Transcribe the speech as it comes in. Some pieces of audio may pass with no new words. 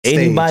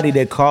Anybody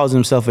that calls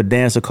himself a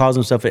dancer, calls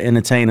himself an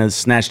entertainer,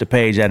 snatched a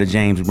page out of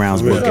James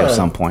Brown's book at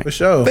some point. For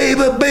sure.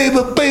 Baby,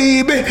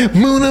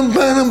 moon and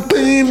bottom,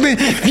 baby,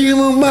 give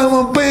me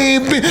mama,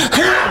 baby.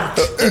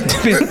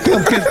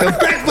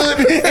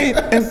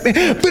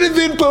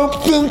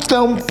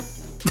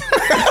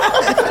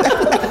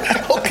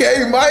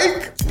 Okay,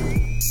 Mike.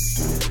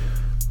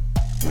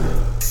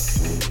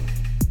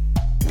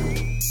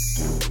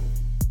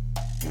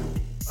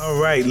 All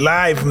right,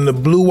 live from the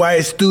Blue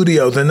Wire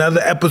Studios,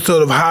 another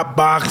episode of Hot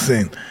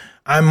Boxing.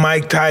 I'm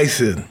Mike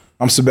Tyson.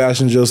 I'm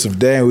Sebastian Joseph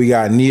Day, and we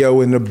got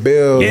Neo in the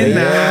building. In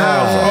the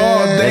house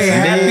all day.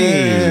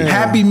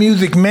 Happy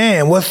music,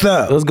 man. What's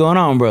up? What's going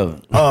on, brother?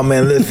 Oh,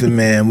 man, listen,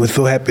 man. We're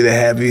so happy to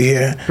have you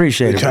here.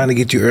 Appreciate it. We're trying to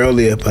get you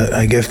earlier, but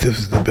I guess this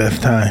is the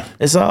best time.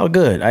 It's all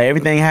good.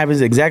 Everything happens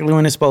exactly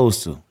when it's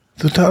supposed to.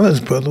 So tell us,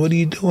 brother, what are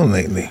you doing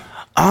lately?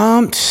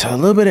 A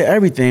little bit of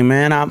everything,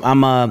 man.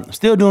 I'm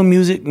still doing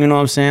music. You know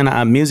what I'm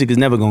saying? Music is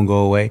never gonna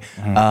go away.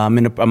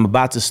 I'm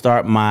about to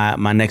start my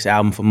next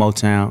album for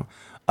Motown.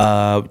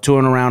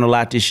 Touring around a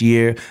lot this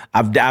year.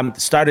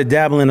 I've started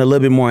dabbling a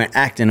little bit more in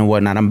acting and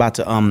whatnot. I'm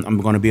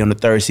going to be on the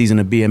 3rd season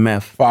of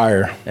BMF.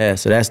 Fire. Yeah,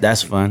 so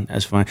that's fun.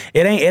 That's fun.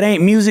 It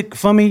ain't music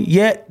for me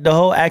yet. The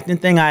whole acting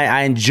thing,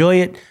 I enjoy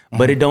it,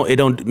 but it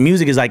don't.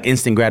 Music is like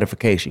instant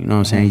gratification. You know what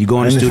I'm saying? You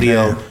go in the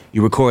studio,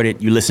 you record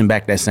it, you listen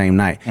back that same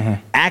night.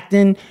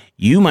 Acting,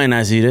 you might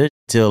not see that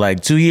till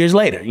like 2 years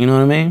later. You know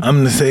what I mean?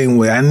 I'm the same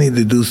way. I need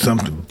to do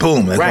something,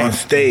 boom, like on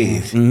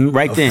stage.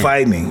 Right then.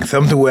 Fighting.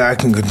 Something where I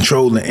can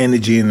control the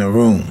energy in the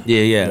room.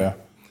 Yeah.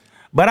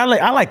 But I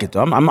like it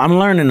though. I'm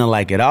learning to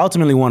like it. I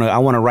ultimately want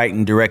to write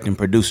and direct and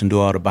produce and do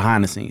all the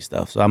behind the scenes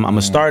stuff. So I'm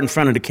gonna start in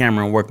front of the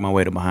camera and work my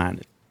way to behind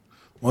it.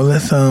 Well,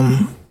 let's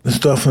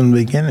start from the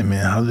beginning,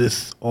 man. How did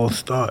this all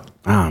start?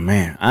 Oh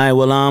man. All right.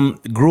 Well,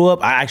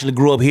 I actually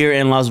grew up here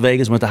in Las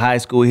Vegas. Went to high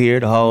school here,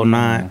 the whole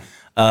nine.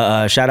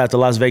 Shout out to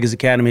Las Vegas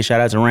Academy. Shout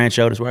out to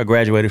Rancho. That's where I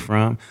graduated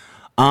from.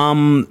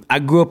 I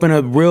grew up in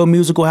a real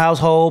musical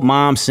household.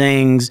 Mom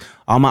sings.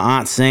 All my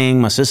aunts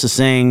sing. My sister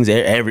sings.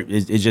 It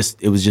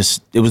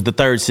was the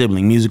third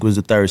sibling. Music was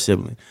the third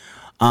sibling.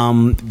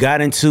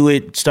 Got into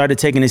it. Started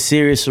taking it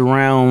serious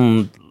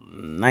around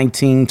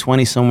 19,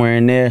 20, somewhere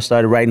in there.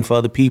 Started writing for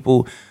other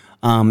people.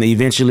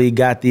 Eventually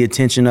got the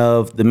attention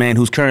of the man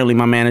who's currently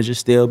my manager.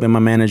 Still been my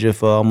manager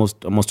for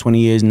almost 20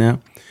 years now.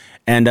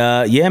 And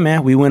yeah,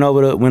 man, we went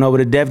over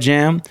to Def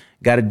Jam,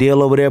 got a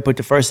deal over there, put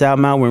the first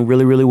album out, went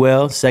really, really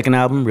well. Second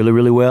album, really,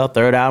 really well.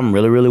 Third album,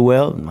 really, really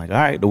well. I'm like, all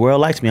right, the world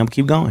likes me. I'm gonna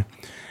keep going.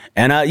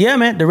 And yeah,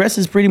 man, the rest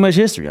is pretty much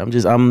history.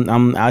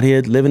 I'm out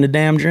here living the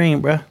damn dream,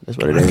 bro. That's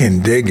what it is. I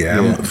can dig it.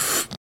 Yeah.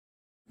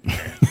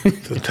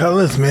 So tell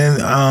us,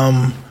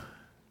 man.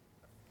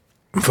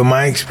 From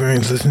my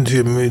experience, listening to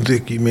your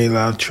music, you made a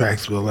lot of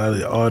tracks with a lot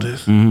of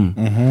artists.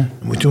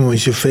 Which one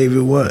was your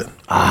favorite? What?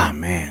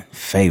 Man,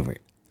 favorite.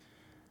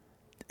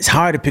 It's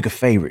hard to pick a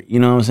favorite, you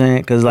know what I'm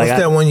saying? Cause like, what's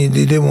that one you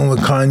did one with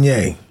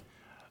Kanye?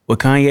 With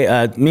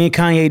Kanye, me and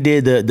Kanye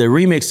did the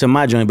remix to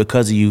my joint,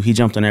 Because of You. He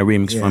jumped on that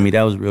remix for me.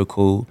 That was real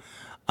cool.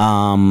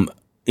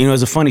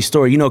 It's a funny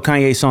story. You know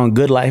Kanye's song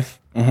Good Life?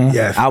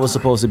 Yes. I was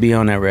supposed to be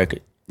on that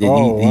record.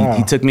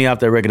 He took me off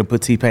that record and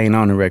put T-Pain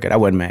on the record. I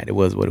wasn't mad. It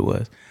was what it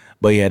was.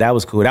 But yeah, that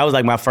was cool. That was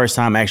like my first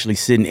time actually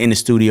sitting in the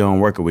studio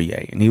and working with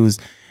Ye. And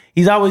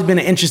he's always been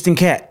an interesting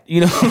cat.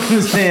 You know what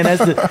I'm saying?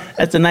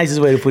 That's the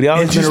nicest way to put it. He's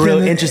always been a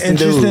real interesting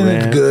dude,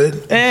 man. Is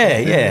good.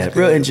 Yeah,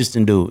 real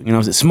interesting dude. You know what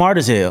I'm saying? Smart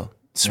as hell.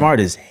 Smart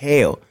as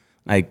hell.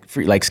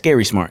 Like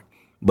scary smart.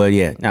 But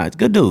yeah, it's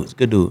good dude. It's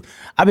good dude.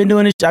 I've been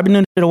doing this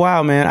a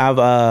while, man.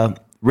 I've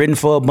written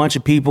for a bunch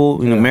of people,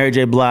 Mary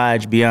J.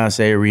 Blige,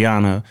 Beyonce,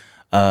 Rihanna.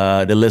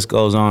 The list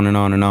goes on and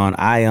on and on.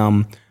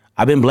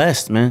 I've been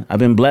blessed, man. I've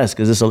been blessed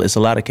because it's a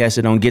lot of cats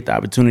that don't get the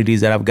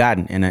opportunities that I've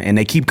gotten, and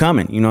they keep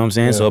coming. You know what I'm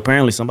saying? Yeah. So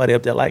apparently somebody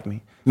up there like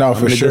me. No,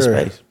 for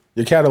sure.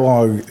 Your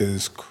catalog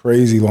is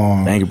crazy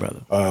long. Thank you,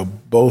 brother.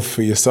 Both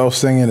for yourself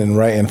singing and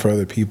writing for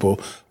other people.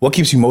 What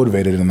keeps you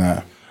motivated in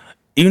that?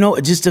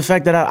 Just the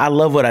fact that I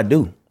love what I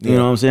do. You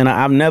know what I'm saying?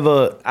 I've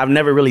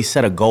never really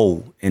set a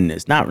goal in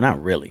this.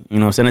 Not really. You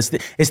know what I'm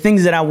saying? It's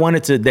things that I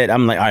wanted to, that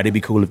I'm like, all right, it'd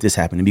be cool if this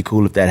happened. It'd be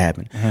cool if that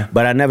happened.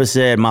 But I never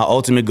said my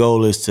ultimate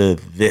goal is to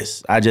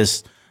this. I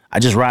just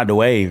ride the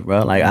wave,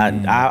 bro. Like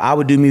I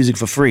would do music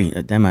for free.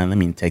 Damn, let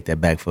me take that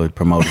back for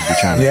promoters be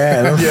trying to.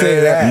 Don't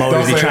say that.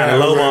 Promoters be trying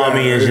to lowball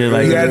me and shit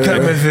like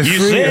that. You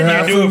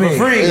said you do it for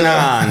free.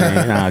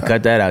 Nah,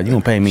 cut that out. You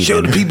gonna pay me.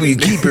 Show the people you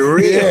keep it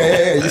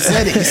real. You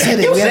said it. You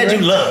said you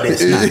love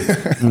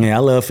this. Yeah, I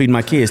love feeding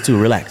my kids too.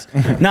 Relax.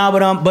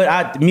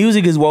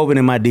 Music is woven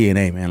in my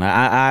DNA, man.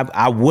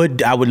 I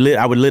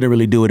would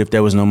literally do it if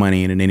there was no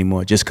money in it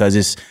anymore, just because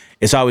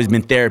it's always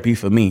been therapy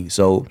for me.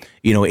 So,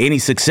 any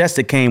success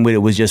that came with it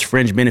was just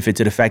fringe benefit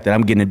to the fact that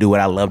I'm getting to do what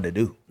I love to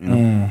do.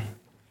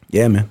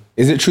 Yeah, man.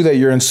 Is it true that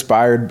you were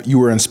inspired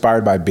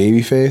by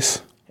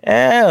Babyface?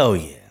 Hell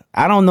yeah.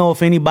 I don't know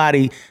if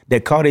anybody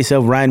that called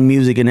themselves writing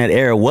music in that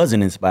era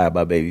wasn't inspired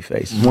by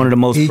Babyface. He's one of the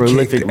most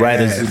prolific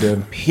writers,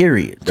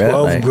 period.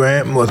 12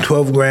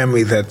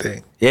 Grammys, I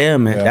think. Yeah,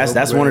 man. Yeah,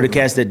 That's one of the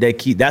cats that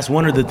keep. That's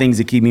one of the things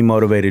that keep me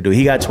motivated to do.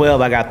 He got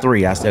 12, I got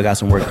 3. I still got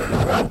some work to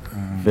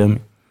do. Feel me?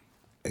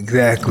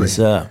 Exactly. What's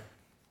up?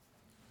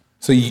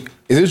 So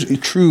is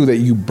it true that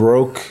you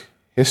broke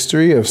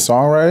history of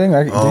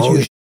songwriting?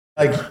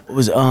 It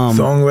was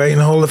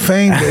Songwriting Hall of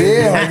Fame.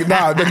 Baby.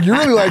 Yeah, like you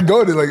really like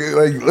go to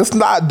like let's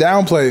not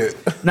downplay it.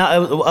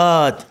 No, it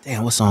was,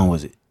 damn, what song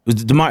was it? It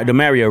was the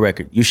Mario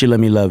record, You Should Let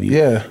Me Love You.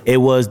 Yeah. It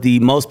was the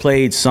most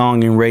played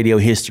song in radio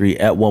history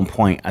at one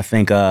point. I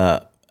think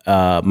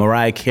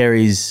Mariah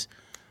Carey's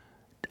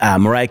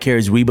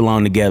We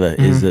Belong Together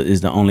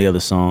is the only other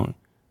song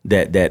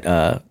that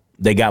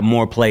they got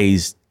more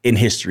plays in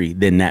history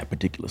than that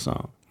particular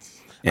song.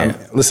 Yeah.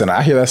 Listen,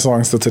 I hear that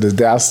song still to this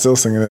day. I'm still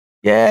singing it.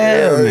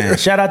 Yeah, man.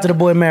 Shout out to the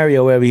boy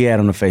Mario, wherever he at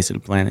on the face of the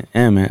planet.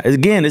 Yeah, man.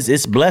 Again,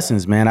 it's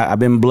blessings, man. I've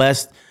been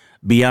blessed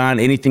beyond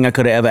anything I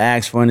could have ever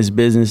asked for in this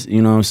business.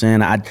 You know what I'm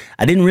saying? I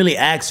didn't really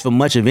ask for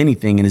much of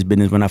anything in this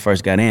business when I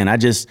first got in.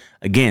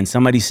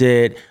 Somebody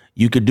said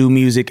you could do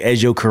music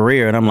as your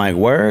career, and I'm like,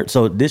 word?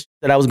 So this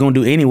that I was going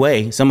to do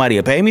anyway, somebody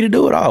would pay me to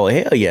do it? Oh,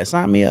 hell yeah,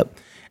 sign me up.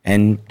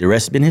 And the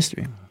rest has been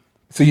history.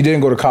 So you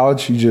didn't go to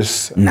college? You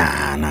just Nah.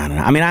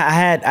 I mean,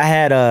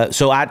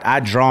 I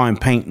draw and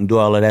paint and do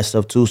all of that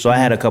stuff too. So I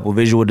had a couple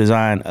visual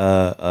design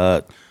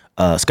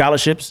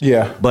scholarships.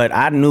 Yeah. But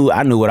I knew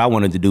what I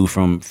wanted to do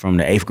from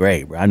the 8th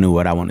grade, bro. I knew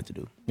what I wanted to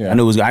do. Yeah. I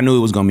knew it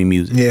was gonna be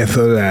music. Yeah,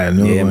 so did I. I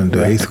knew Yeah, I went to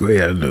man. 8th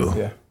grade. I knew.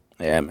 yeah.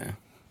 Yeah, man.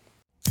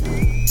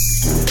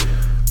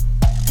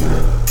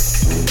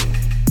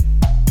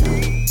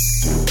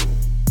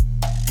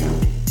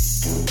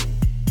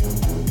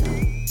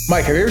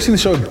 Mike, have you ever seen the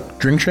show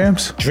Drink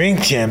Champs?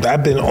 Drink Champs.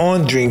 I've been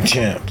on Drink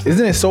Champs.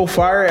 Isn't it so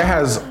fire? It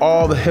has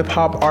all the hip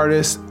hop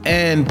artists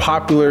and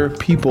popular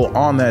people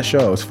on that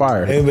show. It's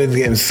fire. Everybody's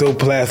getting so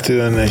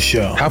plastered on that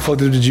show. How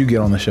fucked up did you get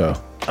on the show?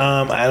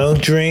 I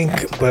don't drink,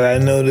 but I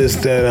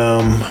noticed that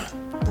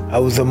I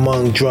was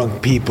among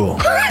drunk people.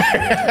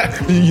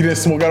 You didn't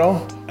smoke at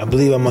all? I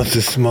believe I must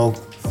have smoked.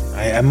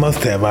 I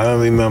must have. I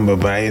don't remember,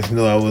 but I just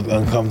knew I was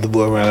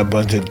uncomfortable around a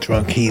bunch of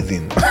drunk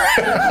heathens.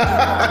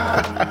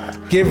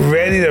 Get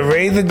ready to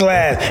raise a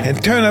glass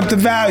and turn up the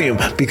volume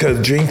because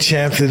Drink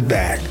Champs is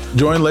back.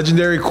 Join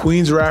legendary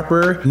Queens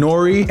rapper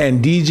Nori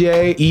and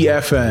DJ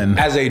EFN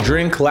as they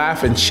drink,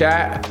 laugh, and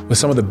chat with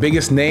some of the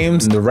biggest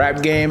names in the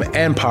rap game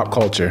and pop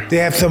culture. They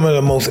have some of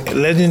the most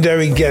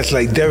legendary guests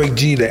like Derek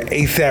Jeter,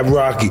 A$AP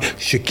Rocky,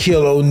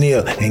 Shaquille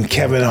O'Neal, and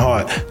Kevin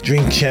Hart.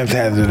 Drink Champs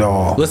has it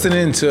all. Listen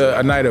in to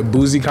a night of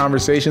boozy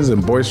conversations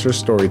and boisterous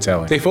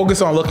storytelling. They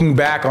focus on looking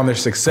back on their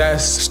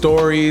success,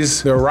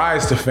 stories, their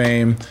rise to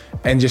fame,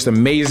 and just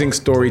amazing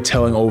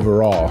storytelling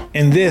overall.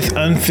 In this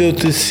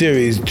unfiltered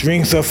series,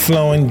 drinks are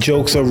flowing,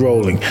 jokes are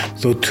rolling.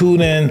 So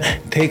tune in,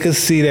 take a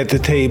seat at the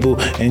table,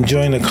 and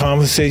join the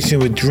conversation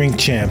with Drink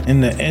Champ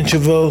in the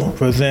Interval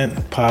Present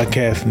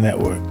Podcast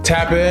Network.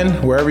 Tap in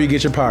wherever you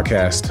get your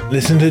podcast.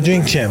 Listen to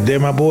Drink Champ, they're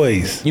my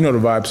boys. You know the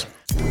vibes.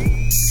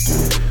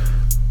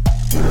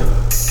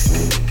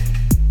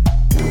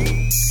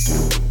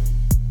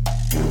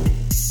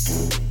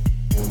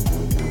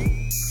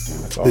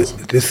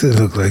 Awesome. This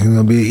look like it's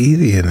gonna be an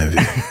easy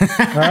interview.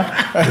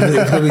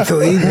 It's gonna be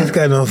so easy. This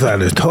guy knows how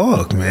to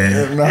talk,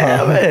 man.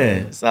 Yeah,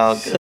 man. It's all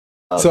good.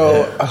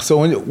 So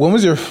when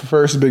was your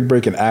first big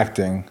break in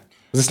acting?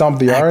 Was it Stomp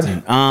the Yard?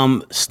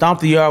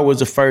 Stomp the Yard was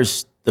the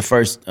first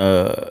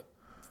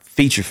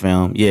feature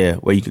film,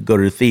 where you could go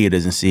to the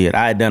theaters and see it.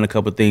 I had done a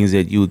couple things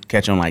that you would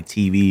catch on like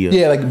TV. Or,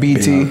 Yeah, like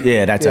BT.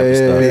 that type of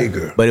stuff.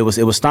 Bigger. But it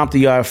was Stomp the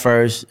Yard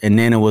first, and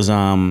then it was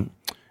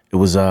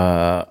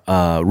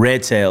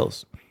Red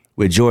Tails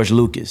with George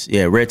Lucas.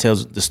 Yeah, Red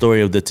Tails, the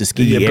story of the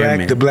Tuskegee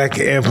Airmen. The black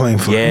airplane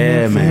flight.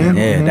 Yeah, man.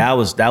 Yeah, that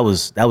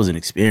was an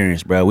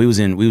experience, bro. We was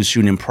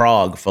shooting in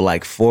Prague for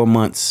like 4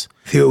 months.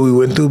 See what we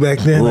went through back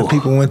then? Ooh. What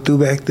people went through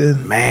back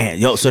then? Man,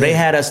 so they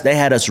had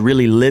us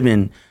really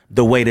living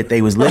the way that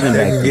they was living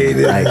back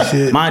then.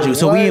 Like, mind you,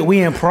 so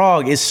we in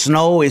Prague. It's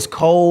snow. It's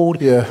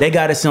cold. Yeah. They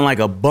got us in like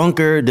a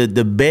bunker.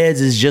 The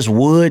beds is just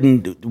wood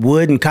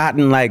and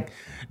cotton. Like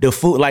the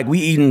food, like we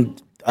eating.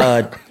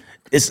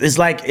 It's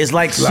like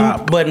Slop.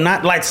 soup, but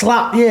not like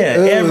slop. Yeah,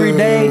 every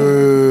day.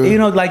 You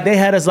know, like they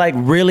had us like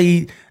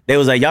really. They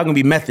was like, y'all gonna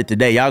be method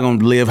today. Y'all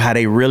gonna live how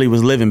they really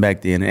was living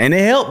back then, and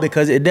it helped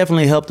because it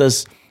definitely helped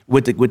us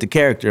with the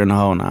character and the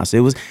whole nine. So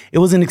it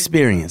was an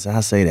experience.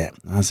 I'll say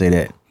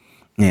that.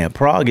 Yeah,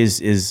 Prague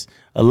is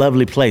a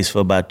lovely place for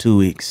about 2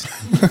 weeks.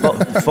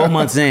 4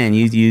 months in,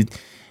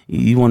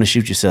 you want to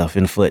shoot yourself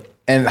in the foot.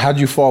 And how'd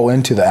you fall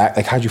into the act?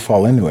 Like, how'd you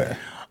fall into it?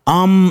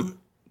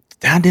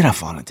 How did I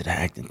fall into the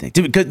acting thing?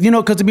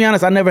 Because to be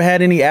honest, I never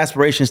had any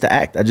aspirations to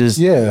act. I just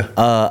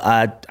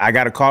I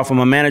got a call from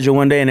a manager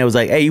one day, and it was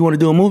like, "Hey, you want to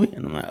do a movie?"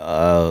 And I'm like,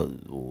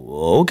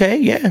 "Okay,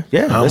 yeah,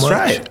 let's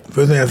try it."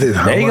 First thing I said,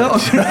 how There you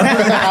much? go.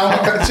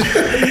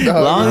 As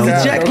long as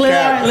the check clear,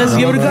 all right, let's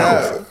give it a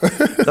go.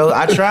 So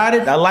I tried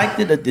it. I liked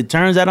it. It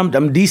turns out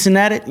I'm decent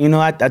at it. You know,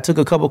 I took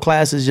a couple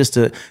classes just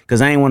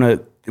because I ain't want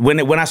to.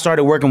 when I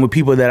started working with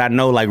people that I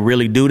know like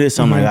really do this,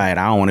 I'm like, all right,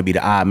 I don't want to be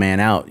the odd man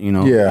out, you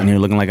know, Yeah. and here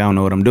looking like I don't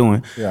know what I'm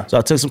doing. Yeah. So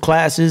I took some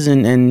classes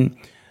and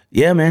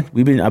yeah, man,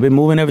 I've been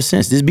moving ever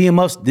since. The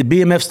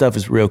BMF stuff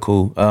is real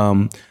cool.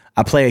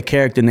 I play a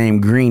character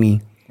named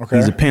Greenie. Okay.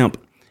 He's a pimp.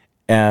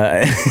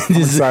 This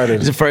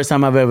excited. is the first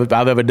time I've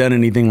ever done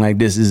anything like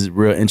this. This is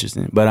real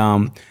interesting. But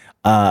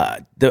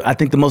I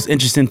think the most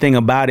interesting thing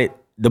about it,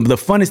 the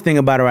funnest thing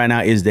about it right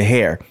now is the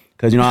hair.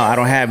 Because, you know, I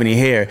don't have any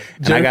hair.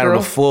 And I got on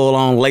a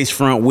full-on lace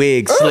front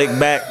wig, slick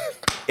back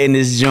in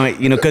this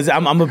joint, you know, because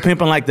I'm a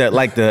pimping like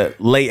the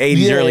late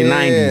 80s, early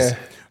 90s.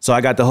 So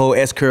I got the whole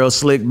S-curl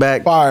slick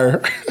back.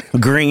 Fire.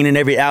 Green in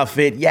every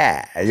outfit.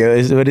 Yeah.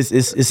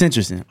 It's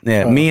interesting.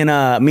 Yeah. Me and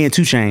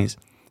 2 Chainz.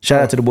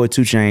 Shout out to the boy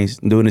 2 Chainz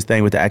doing this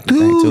thing with the acting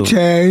thing too. 2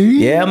 Chainz.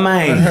 Yeah,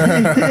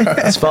 man.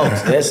 It's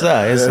folks. It's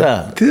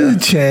up. 2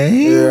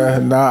 Chainz. Yeah,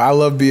 nah, I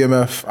love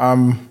BMF.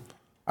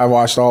 I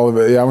watched all of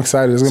it. Yeah, I'm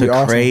excited. It's gonna be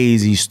awesome.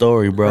 Crazy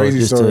story, bro.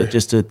 Crazy story.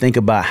 Just to think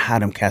about how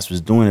them cats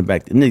was doing it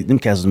back then. Them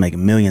cats was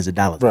making millions of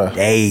dollars Bruh.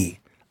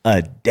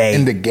 a day.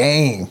 In the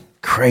game.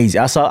 Crazy.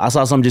 I saw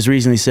something just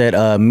recently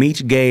said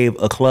Meech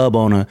gave a club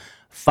owner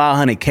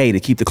 $500K to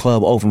keep the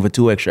club open for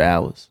 2 extra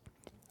hours.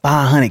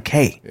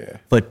 $500K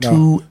for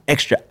 2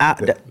 extra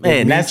hours.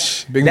 Man,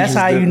 that's Big Meech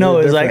how is you know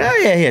it's different. like, oh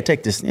yeah,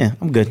 take this. Yeah,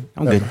 I'm good.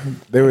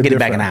 They were Get it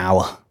back in different. an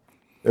hour.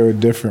 They were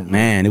different.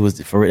 Man, it was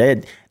for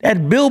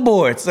that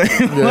billboards.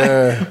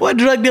 what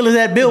drug dealers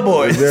had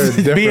billboards? They're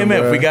different, BMF,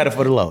 bro. we got it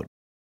for the load.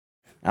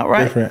 All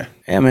right. Different.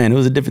 Yeah, man, it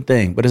was a different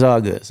thing, but it's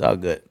all good. It's all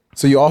good.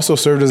 So you also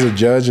served as a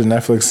judge in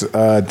Netflix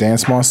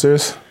Dance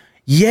Monsters.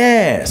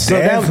 Yeah. So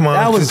Dance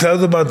Monsters. Tell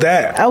us about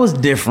that. That was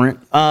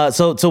different.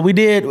 So I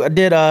did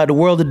the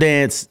World of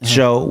Dance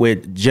show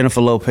with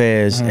Jennifer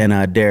Lopez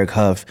and Derek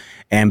Huff,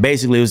 and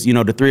basically it was, you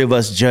know, the 3 of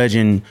us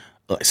judging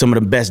some of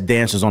the best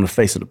dancers on the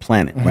face of the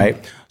planet, right?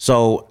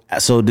 So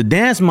the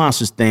Dance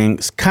Monsters thing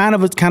is kind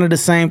of the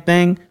same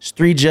thing. It's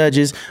 3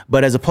 judges,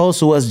 but as opposed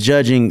to us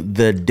judging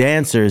the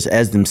dancers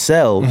as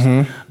themselves,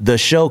 the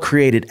show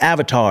created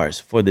avatars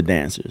for the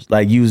dancers,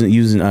 like using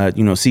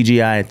you know,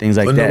 CGI and things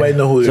like But that. nobody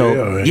know who they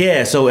are, right?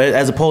 Yeah, so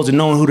as opposed to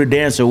knowing who the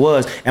dancer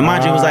was, and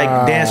mind you, it was like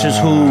dancers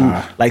who,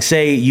 like,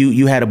 say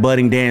you had a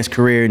budding dance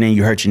career and then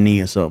you hurt your knee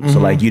or something, so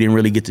like you didn't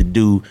really get to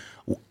do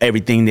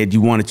everything that you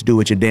wanted to do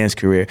with your dance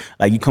career.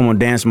 Like you come on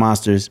Dance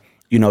Monsters,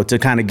 you know, to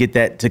kind of get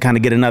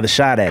another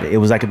shot at it. It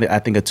was like I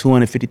think a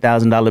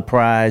 $250,000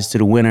 prize to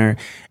the winner,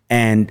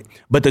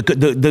 but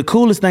the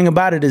coolest thing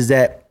about it is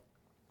that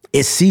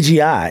it's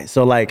CGI.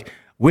 So like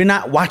we're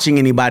not watching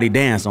anybody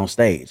dance on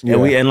stage,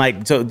 and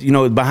like so, you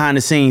know, behind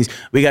the scenes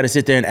we got to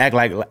sit there and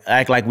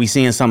act like we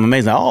seeing something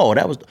amazing.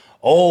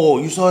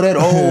 Oh, you saw that?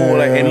 Oh,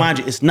 like, and mind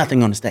you, it's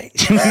nothing on the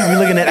stage. You're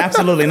looking at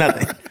absolutely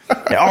nothing.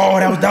 Oh,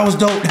 that was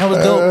dope. That was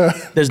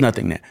dope. There's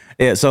nothing there.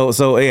 Yeah.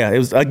 So yeah, it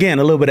was again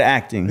a little bit of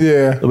acting.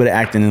 Yeah. A little bit of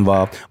acting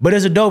involved. But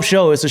it's a dope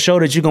show. It's a show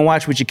that you can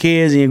watch with your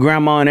kids and your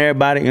grandma and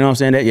everybody. You know what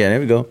I'm saying? There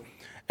we go.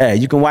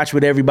 You can watch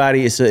with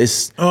everybody. It's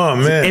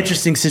an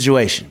interesting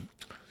situation.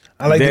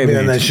 I like Very, to be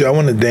on very that show. I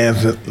want to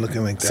dance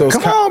looking like that. So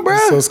Come on, bro.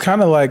 So it's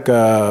kind of like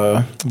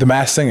The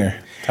Masked Singer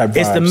type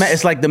vibes.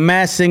 It's like the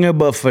Masked Singer,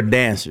 but for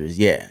dancers.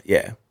 Yeah.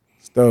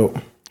 It's dope.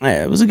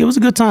 Yeah, it was a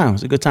good time. It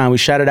was a good time. We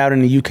shot it out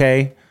in the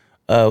UK.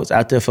 Was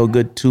out there for a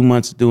good 2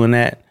 months doing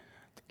that.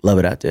 Love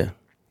it out there.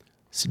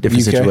 It's a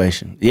different UK?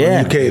 situation.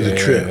 Yeah. UK is a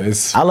trip.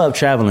 I love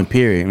traveling,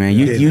 period, man.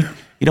 You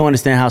don't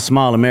understand how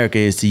small America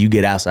is till you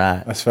get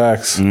outside. That's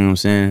facts. You know what I'm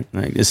saying?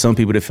 Like there's some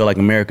people that feel like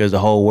America is the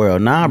whole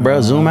world. Nah, bro,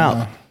 zoom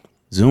out.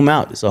 Zoom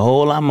out. It's a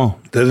whole lot more.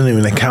 Doesn't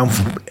even account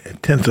for a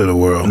tenth of the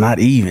world. Not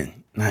even.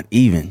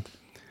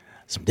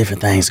 Some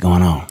different things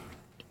going on.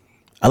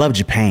 I love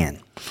Japan.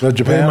 Love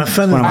Japan. My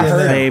son is One of my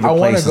there. favorite I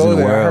wanna places go in the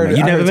there. I world. heard man. it.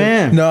 You I never heard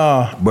it. been?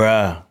 No.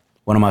 Bruh.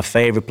 One of my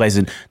favorite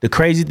places. The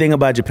crazy thing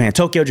about Japan,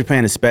 Tokyo,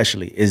 Japan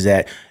especially, is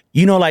that,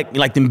 you know,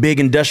 like them big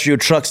industrial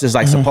trucks that's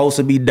like supposed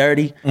to be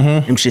dirty,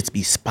 them shits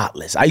be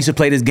spotless. I used to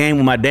play this game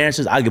with my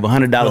dancers. I'd give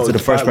 $100 to the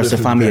first person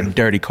to find me a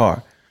dirty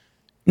car.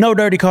 No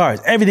dirty cars.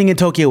 Everything in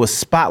Tokyo was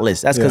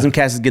spotless. That's because them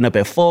cats is getting up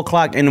at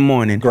 4:00 in the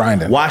morning,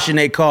 Grinding. washing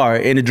their car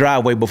in the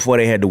driveway before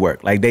they head to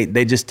work. Like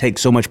they just take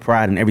so much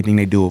pride in everything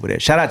they do over there.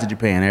 Shout out to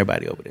Japan,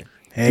 everybody over there.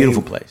 Hey.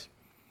 Beautiful place.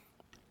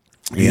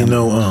 You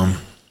know,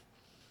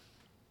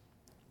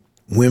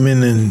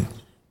 women in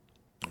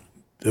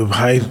the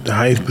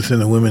highest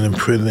percent of women in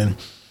prison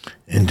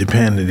in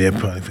Japan are there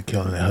probably for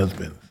killing their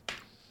husbands.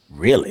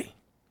 Really?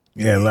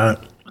 Yeah, a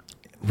lot.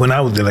 When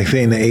I was there, like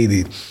say in the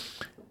 80s,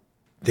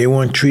 they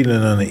weren't treated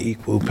on an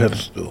equal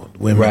pedestal.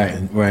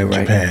 Women in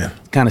Japan.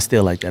 Kind of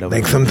still like that over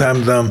Like there.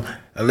 sometimes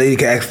a lady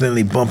can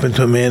accidentally bump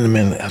into a man, and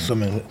the man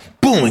someone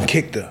boom and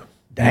kicked her.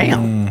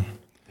 Damn.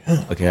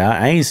 Okay,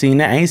 I ain't seen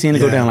that. I ain't seen it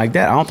go down like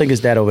that. I don't think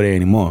it's that over there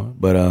anymore.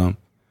 But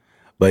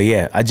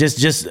yeah, I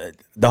just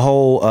the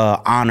whole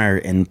honor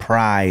and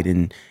pride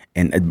and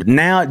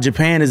now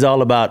Japan is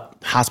all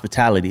about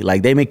hospitality.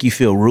 Like they make you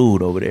feel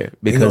rude over there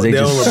because they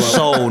they're just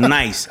all about- so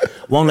nice.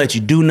 Won't let you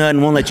do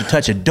nothing. Won't let you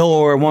touch a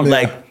door. Won't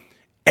like.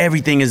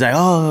 everything is like,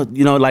 oh,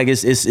 like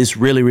it's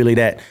really, really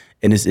that.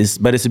 And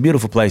but it's a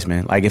beautiful place,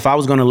 man. Like if I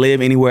was gonna live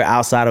anywhere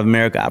outside of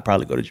America, I'd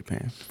probably go to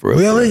Japan. For real.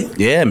 Really?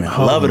 Yeah, man.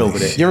 I love it over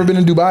there. You ever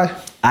been to Dubai?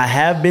 I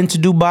have been to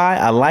Dubai.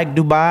 I like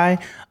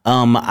Dubai.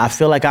 I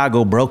feel like I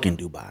go broke in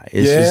Dubai.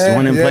 It's just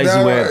one of them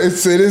places where it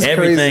is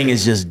everything crazy.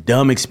 is just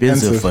dumb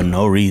expensive for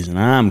no reason.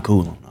 I'm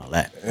cool on all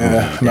that.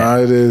 Yeah,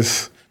 it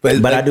is.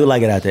 But I do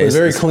like it out there. It's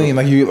very clean,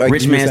 like rich you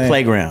were man's saying.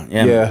 playground.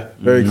 Yeah, Yeah,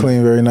 very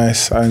clean, very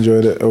nice. I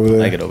enjoyed it over there.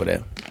 like it over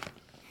there.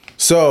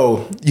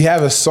 So you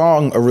have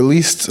a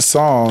released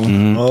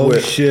song. Oh,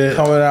 shit.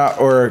 Coming out,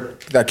 or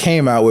that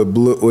came out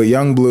with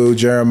Young Blue,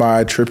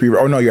 Jeremiah, Trippie.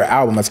 Oh no, your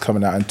album that's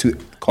coming out in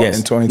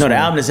 2020. No, the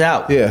album is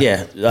out.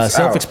 Yeah. It's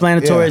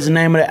Self-Explanatory out. is the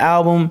name of the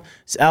album.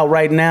 It's out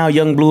right now.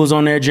 Young Blue is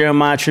on there.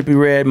 Jeremiah, Trippie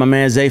Redd, my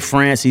man Zay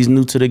France. He's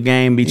new to the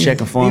game. Be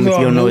checking for him if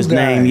you don't know his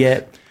name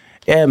yet.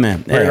 Yeah,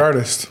 man. Great Yeah.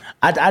 artist.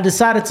 I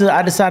decided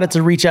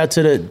to reach out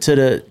to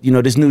the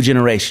this new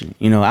generation.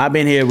 I've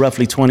been here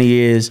roughly 20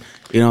 years.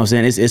 You know what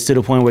I'm saying? It's to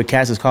the point where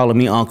Cass is calling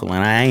me uncle,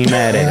 and I ain't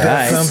mad at it.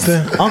 That's All right.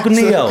 something. Uncle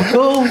Neo,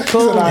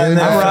 cool. I'm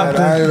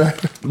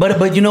rocking.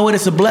 But you know what?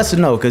 It's a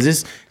blessing though, because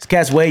this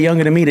cat's way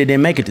younger than me that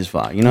didn't make it this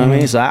far. You know what I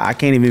mean? So I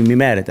can't even be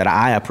mad at that.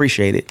 I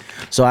appreciate it.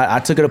 So I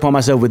took it upon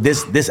myself with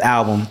this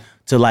album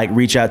to like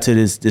reach out to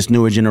this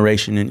newer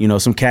generation,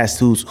 and some cats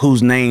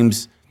whose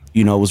names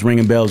was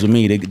ringing bells with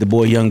me, the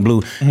boy Young Blue.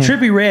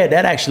 Trippie Redd,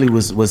 that actually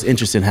was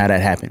interesting how that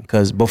happened.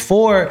 Because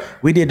before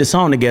we did the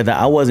song together,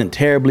 I wasn't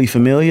terribly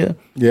familiar.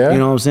 Yeah. You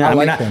know what I'm saying? I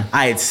like him.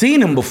 I had seen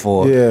him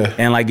before. Yeah.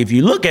 And like if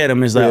you look at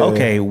him, it's like,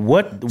 okay,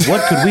 what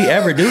could we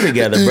ever do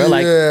together, bro?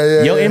 Like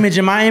your image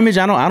and my image,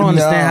 I don't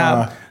understand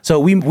how. So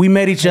we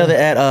met each other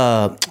at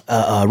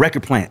a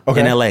record plant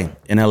in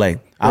LA.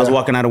 I was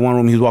walking out of one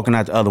room, he was walking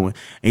out the other one.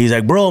 And he's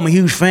like, bro, I'm a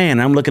huge fan.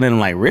 And I'm looking at him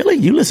like, really?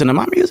 You listen to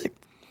my music?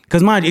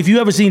 Because mind you, if you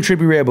ever seen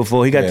Trippie Redd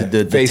before, he got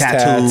the Face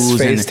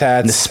tattoos tats,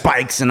 and the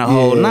spikes and the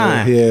whole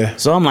nine. Yeah.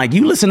 So I'm like,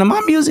 you listen to my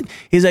music?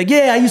 He's like,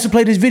 yeah, I used to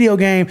play this video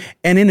game,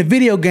 and in the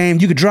video game,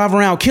 you could drive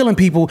around killing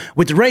people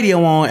with the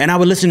radio on, and I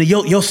would listen to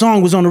your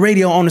song was on the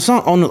radio on the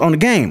song on the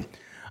game.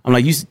 I'm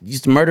like, you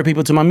used to murder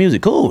people to my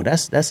music. Cool.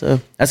 That's a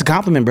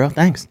compliment, bro.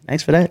 Thanks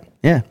for that.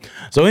 Yeah.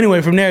 So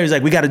anyway, from there, he's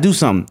like, we got to do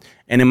something.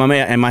 And in my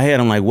head,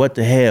 I'm like, what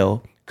the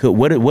hell?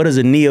 What does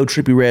a Neo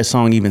Trippie Redd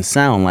song even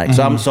sound like?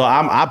 So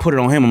I put it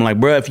on him. I'm like,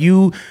 bro, if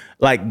you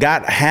like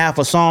got half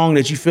a song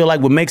that you feel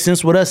like would make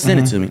sense with us, send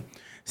it to me.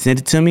 Send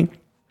it to me.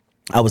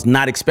 I was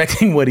not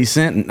expecting what he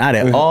sent, not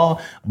at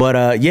all. But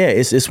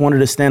it's one of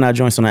the standout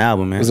joints on the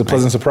album, man. It was a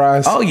pleasant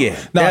surprise. Oh yeah,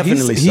 no,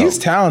 definitely. He's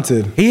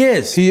talented. He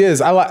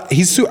is. I feel like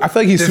he's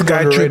This super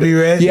guy, underrated.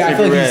 Trippie Redd?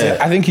 Yeah,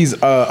 I think he's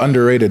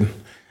underrated.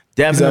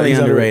 Definitely He's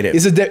underrated.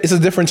 It's a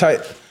different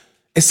type.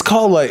 It's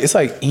called it's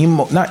like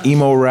emo, not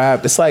emo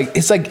rap. It's like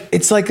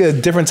a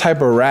different type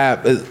of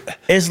rap.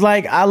 It's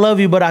like I love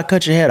you, but I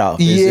cut your head off.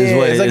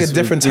 It's like a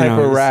different type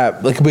of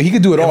rap. Like, but he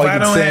could do it all. If He I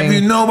could don't sing, have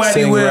you, nobody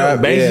sing will.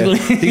 rap. Basically.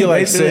 Yeah. He could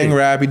like Basically. sing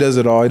rap. He does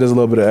it all. He does a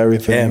little bit of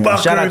everything. Yeah, man.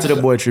 Shout out to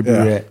the boy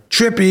Trippie Redd.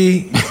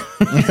 Trippy.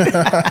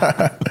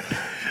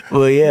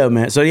 Well, yeah,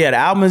 man. So yeah, the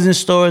album is in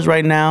stores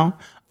right now.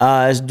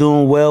 It's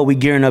doing well. We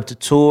gearing up to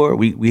tour.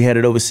 We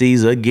headed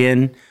overseas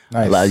again.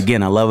 Nice.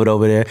 Again, I love it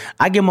over there.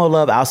 I get more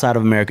love outside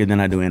of America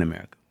than I do in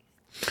America.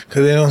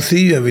 Because they don't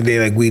see you every day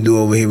like we do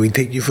over here. We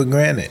take you for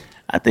granted.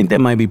 I think that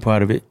might be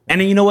part of it.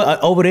 And then you know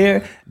what? Over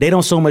there, they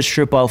don't so much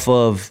trip off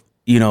of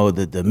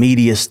the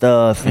media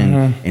stuff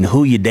and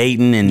who you're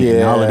dating and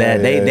all of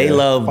that. They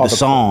love the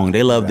song.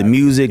 They love the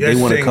music. Just they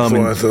want to sing come for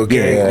and us,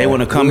 okay? they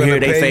want to come We're hear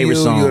gonna their pay favorite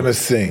you, song. You're gonna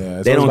sing.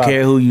 Yeah, They don't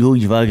care who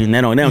you fucking.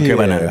 They don't care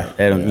about none of that.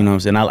 They don't, you know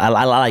what I'm saying?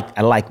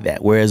 I like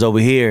that. Whereas over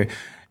here,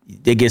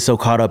 they get so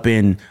caught up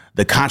in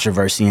the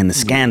controversy and the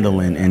scandal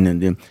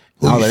and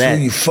all of that.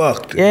 You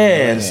fucked.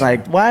 Yeah, it's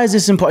like, why is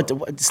this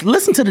important? Just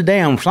listen to the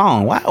damn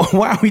song. Why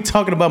are we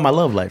talking about my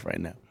love life right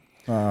now?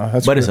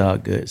 But it's all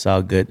good. It's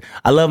all good.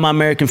 I love my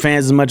American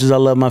fans as much as I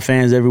love my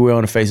fans everywhere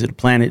on the face of the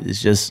planet.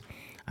 It's just,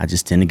 I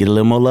just tend to get a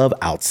little more love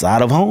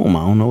outside of home. I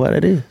don't know what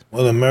it is.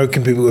 Well,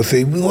 American people will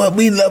say, we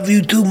love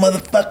you too,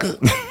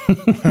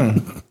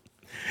 motherfucker.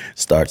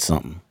 Start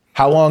something.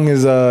 How long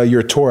is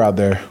your tour out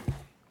there?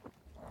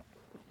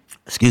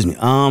 Excuse me.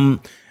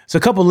 It's a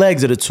couple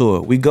legs of the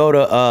tour. We go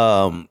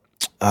to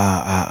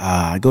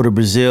go to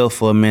Brazil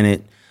for a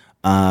minute.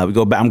 We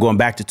go back. I'm going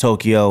back to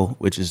Tokyo,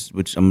 which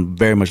I'm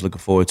very much looking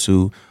forward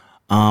to.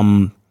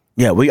 I'm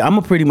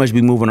gonna pretty much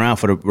be moving around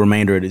for the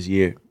remainder of this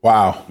year.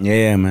 Wow.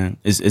 Yeah, man.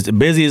 It's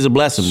busy is a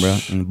blessing, bro.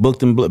 And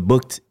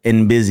booked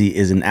and busy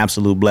is an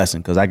absolute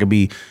blessing because I could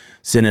be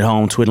sitting at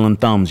home twiddling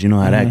thumbs. You know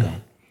how that goes.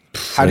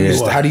 How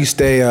do you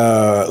stay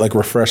like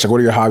refreshed? Like, what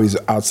are your hobbies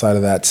outside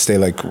of that to stay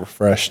like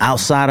refreshed?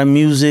 Outside of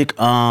music,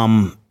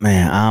 man,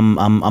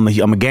 I'm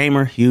a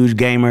gamer, huge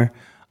gamer.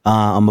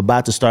 I'm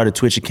about to start a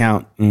Twitch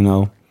account.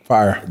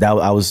 Fire. That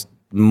I was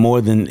more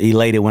than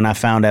elated when I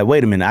found out.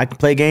 Wait a minute, I can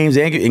play games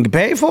and get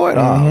paid for it.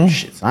 Oh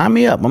shit, sign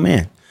me up, my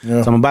man.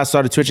 Yeah. So I'm about to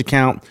start a Twitch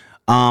account.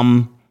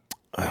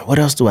 What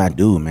else do I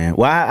do, man?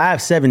 Well, I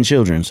have 7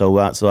 children, so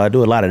I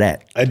do a lot of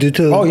that. I do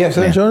too. Oh, you have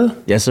 7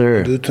 children? Yes,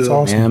 sir. I do too. That's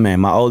awesome. Yeah, man.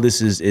 My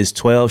oldest is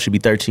 12, should be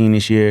 13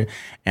 this year,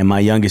 and my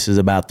youngest is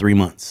about 3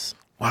 months.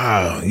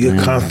 Wow, you're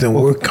a constant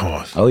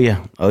workhorse. Oh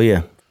yeah, oh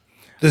yeah.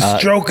 The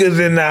strokers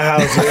in the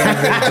house,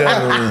 ladies and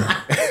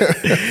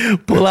gentlemen.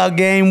 Pull out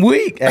game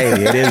week. Hey,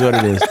 it is what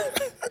it is.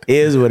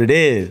 Is what it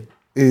is.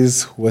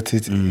 Is what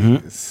it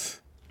is.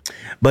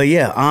 But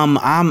yeah,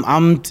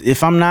 I'm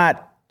if I'm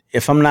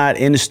not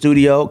in the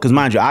studio, because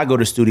mind you, I go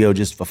to the studio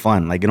just for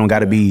fun. Like it don't got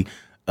to be.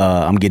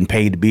 I'm getting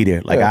paid to be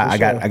there. Like I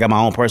got my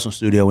own personal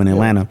studio in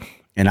Atlanta,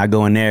 and I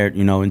go in there,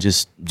 and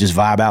just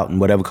vibe out, and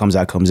whatever comes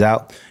out comes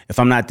out. If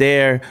I'm not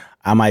there,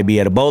 I might be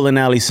at a bowling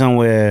alley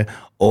somewhere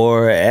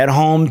or at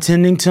home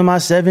tending to my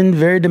 7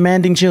 very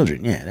demanding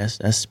children. Yeah,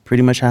 that's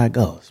pretty much how it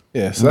goes.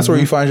 Yeah, so that's where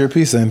you find your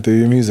peace in through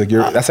your music.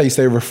 That's how you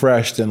stay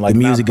refreshed and like The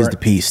music not is the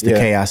peace. The Yeah.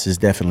 chaos is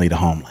definitely the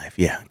home life.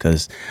 Yeah,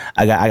 because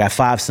I got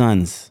 5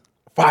 sons.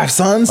 5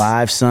 sons?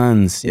 5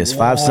 sons. Yes,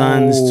 5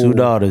 sons, 2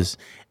 daughters.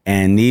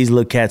 And these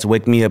little cats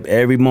wake me up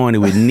every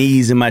morning with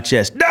knees in my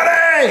chest.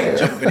 Daddy!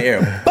 Jump in the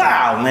air.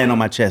 Bow! Land on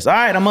my chest. All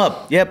right, I'm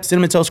up. Yep,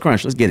 Cinnamon Toast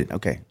Crunch. Let's get it.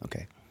 Okay.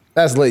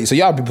 That's late. So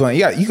y'all be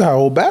playing. You got a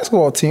whole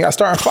basketball team. Y'all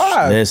starting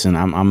 5. Listen,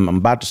 I'm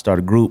about to start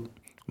a group.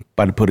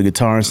 About to put a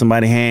guitar in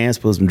somebody's hands,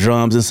 put some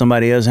drums in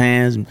somebody else's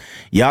hands.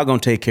 Y'all gonna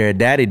take care of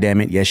daddy, damn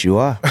it. Yes, you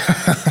are.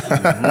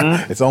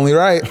 It's only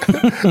right.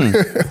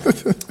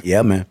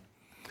 Yeah, man.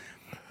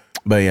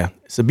 But yeah,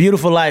 it's a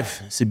beautiful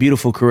life. It's a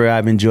beautiful career.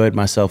 I've enjoyed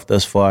myself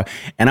thus far.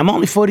 And I'm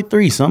only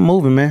 43, so I'm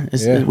moving, man.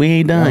 We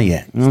ain't done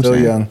yet. You know what I'm Still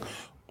saying? young.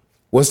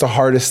 What's the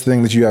hardest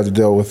thing that you have to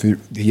deal with?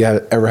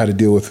 Ever had to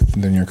deal with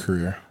in your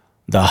career?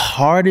 The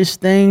hardest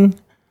thing,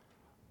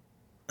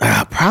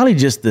 probably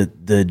just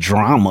the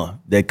drama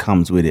that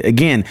comes with it.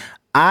 Again,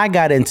 I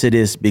got into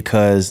this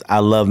because I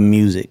love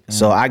music.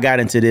 So I got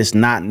into this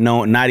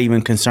not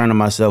even concerning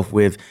myself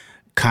with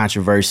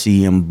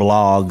controversy and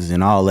blogs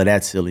and all of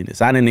that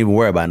silliness. I didn't even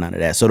worry about none of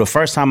that. So the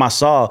first time I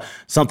saw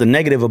something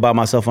negative about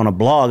myself on a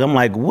blog, I'm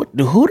like,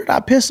 who did I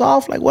piss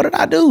off? Like, what did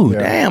I do? Yeah.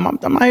 Damn,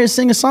 I'm out here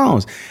singing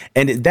songs.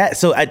 And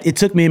it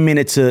took me a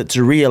minute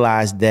to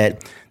realize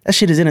that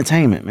shit is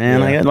entertainment,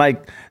 man. Yeah.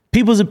 Like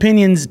people's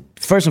opinions,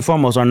 first and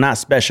foremost, are not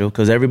special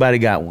because everybody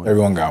got one.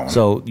 Everyone got one.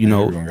 So,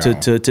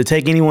 to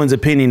take anyone's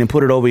opinion and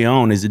put it over your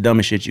own is the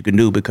dumbest shit you can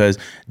do because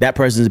that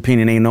person's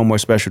opinion ain't no more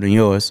special than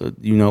yours.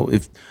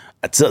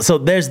 So, so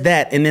there's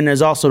that. And then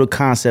there's also the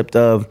concept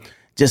of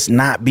just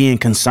not being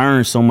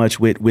concerned so much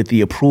with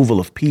the approval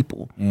of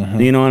people. Mm-hmm.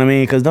 You know what I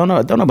mean? Because don't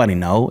nobody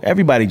know.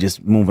 Everybody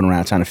just moving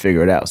around trying to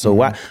figure it out. So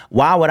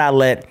why would I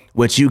let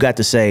what you got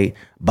to say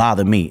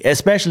bother me?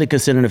 Especially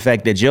considering the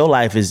fact that your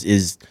life is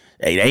it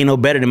ain't no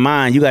better than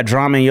mine. You got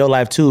drama in your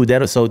life too.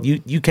 So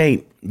you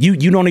can't, you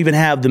don't even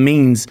have the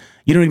means,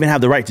 you don't even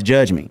have the right to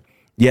judge me.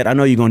 Yet I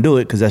know you're gonna do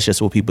it because that's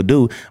just what people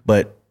do.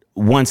 But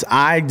once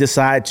I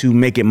decide to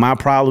make it my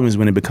problem is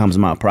when it becomes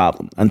my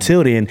problem.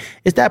 Until then,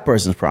 it's that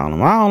person's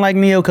problem. I don't like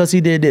Neo because he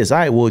did this. All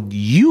right, well,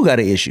 you got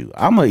an issue.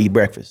 I'm gonna eat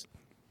breakfast.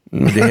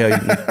 What the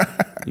hell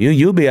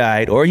you'll be all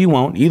right, or you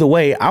won't. Either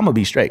way, I'm gonna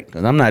be straight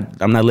because I'm not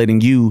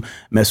letting you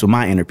mess with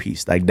my inner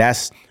peace. Like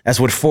that's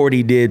what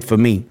 40 did for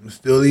me.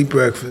 Still eat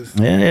breakfast.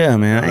 Yeah,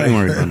 man. I ain't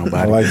worried about I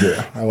nobody. like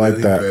it. I like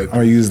that. I'm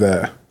gonna use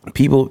that.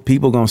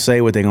 People gonna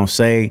say what they gonna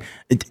say.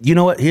 You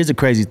know what? Here's the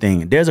crazy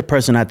thing. There's a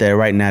person out there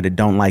right now that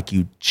don't like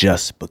you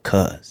just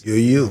because. You're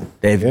you.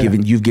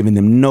 You've given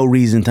them no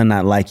reason to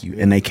not like you,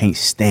 and they can't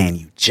stand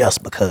you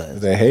just because.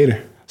 They're a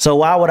hater. So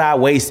why would I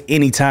waste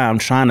any time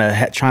trying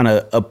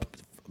to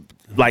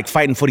like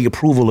fighting for the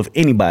approval of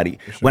anybody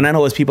when I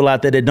know there's people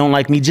out there that don't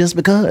like me just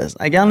because?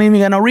 Like y'all don't even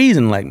got no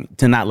reason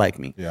to not like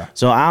me. Yeah.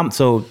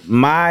 So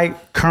my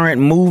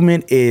current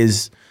movement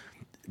is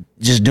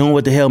just doing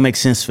what the hell makes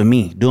sense for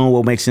me, doing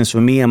what makes sense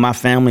for me and my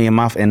family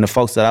and the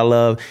folks that I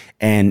love.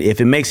 And if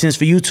it makes sense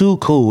for you too,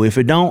 cool. If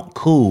it don't,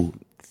 cool.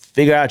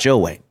 Figure out your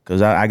way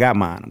because I got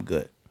mine. I'm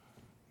good.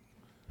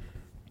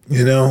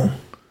 You know,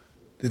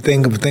 the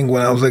thing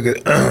when I was like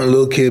a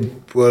little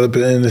kid brought up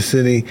in the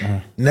city,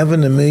 never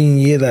in a million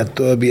years I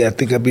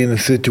think I'd be in a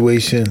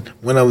situation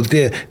when I was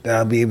there that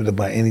I'd be able to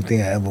buy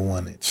anything I ever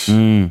wanted.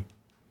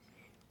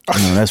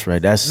 No, that's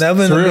right. That's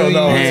Never in a Real, million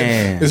no,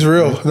 years. it's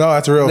real. No,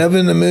 that's real. Never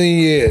in a million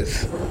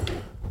years.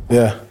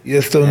 Yeah. You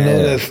just don't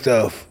know that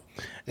stuff.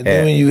 And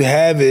then when you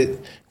have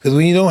it, because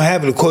when you don't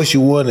have it, of course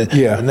you want it.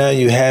 Yeah. But now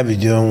you have it,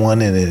 you don't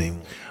want it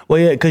anymore. Well,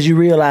 yeah, because you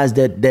realize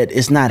that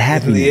it's not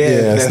happiness.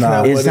 it's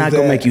not. It's not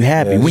gonna make you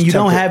happy. Yeah, When it's you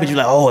don't temporary. have it, you're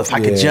like, oh, if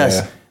I could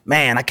just,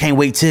 man, I can't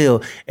wait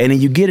till. And then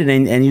you get it,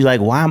 and you're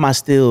like, why am I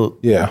still?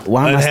 Yeah.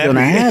 Why am I still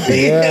not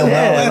happy?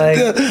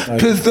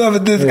 Pissed off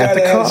at this guy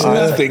that has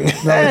nothing.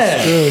 It's true.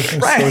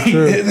 Right. It's so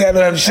true. This guy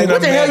don't have shit.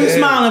 What the I'm hell mad you at.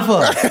 smiling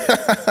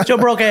for? With your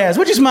broke ass.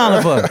 What you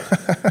smiling for?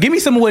 Give me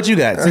some of what you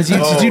got since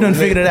you done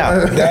figured it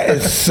out. That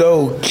is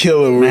so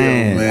killer real,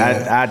 Man,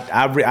 man.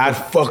 I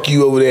fuck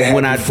you over there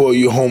When happy I- for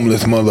you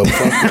homeless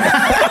motherfucker.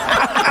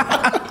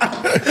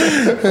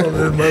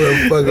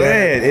 motherfucker.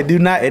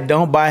 Man, it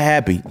don't buy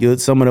happy. You're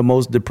some of the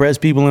most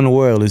depressed people in the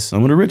world is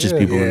some of the richest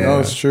people in the No,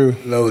 world. it's true.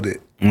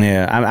 Loaded.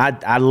 Yeah,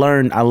 I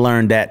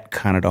learned that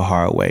kind of the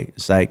hard way.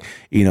 It's like,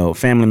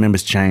 family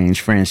members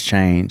change, friends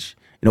change.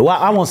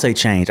 I won't say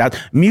change.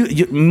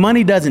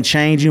 Money doesn't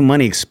change you.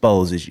 Money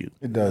exposes you.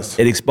 It does.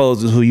 It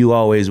exposes who you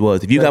always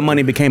was. If you got money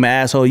and became an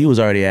asshole, you was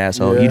already an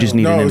asshole. You just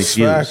needed an it's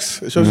excuse.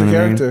 facts. It shows your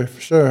character,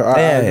 for sure. I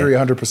agree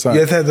 100%.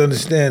 You just have to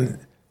understand,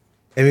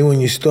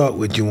 everyone you start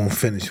with, you won't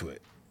finish with.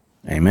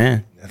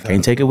 Amen.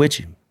 Can't take it with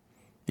you.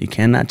 You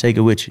cannot take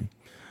it with you.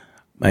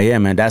 But yeah,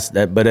 man, that's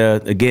that. But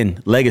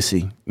again,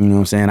 legacy. You know what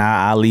I'm saying?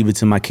 I'll leave it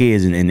to my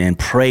kids and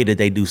pray that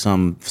they do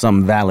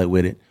something valid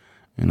with it.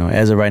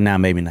 As of right now,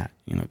 maybe not.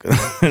 'Cause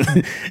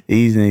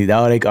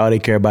all they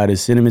care about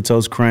is Cinnamon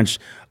Toast Crunch,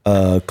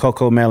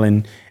 Cocoa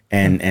Melon,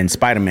 and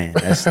Spider-Man.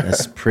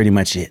 That's pretty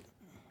much it.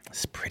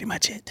 That's pretty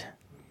much it.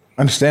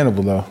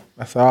 Understandable, though.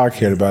 That's all I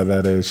cared about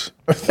at that age.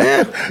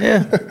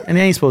 Yeah. And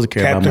they ain't supposed to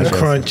care Captain about much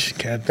Crunch.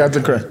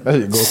 Captain Crunch. That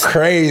shit go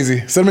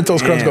crazy. Cinnamon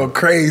Toast Crunch go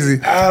crazy.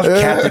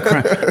 Captain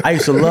Crunch. I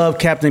used to love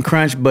Captain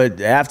Crunch, but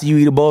after you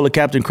eat a bowl of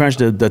Captain Crunch,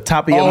 the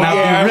top of your mouth be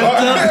ripped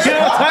up. You know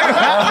what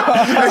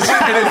I'm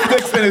talking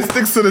about? and it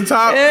sticks to the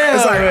top. Yeah,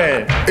 it's like,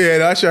 man. yeah,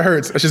 that shit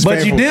hurts. That's just But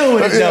painful. you deal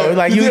with it though.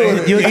 Like you'll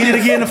eat it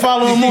again the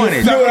following morning.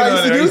 You know what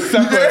I used to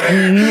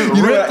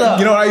do? Ripped up.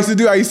 You know what I used to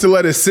do? I used to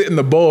let it sit in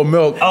the bowl of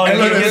milk. Oh, and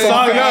you let get it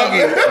soften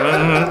soggy.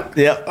 up.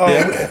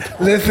 Yep.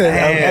 Listen,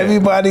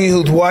 everybody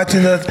who's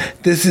watching us,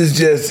 this is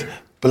just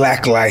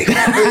black life.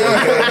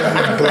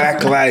 Okay?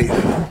 Black life.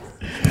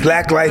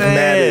 Black life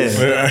matters.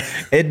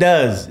 It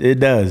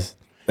does.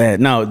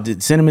 No,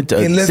 Cinnamon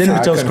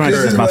Toast Crunch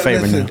is my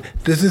favorite now.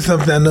 This is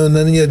something I know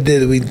none of you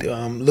did. We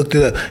looked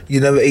it up. You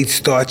never ate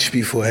starch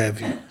before, have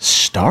you?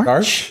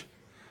 Starch?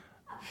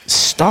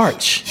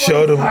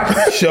 Show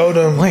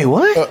them. Wait,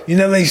 what? You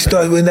never ate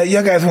starch.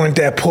 Y'all guys weren't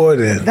that poor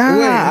then.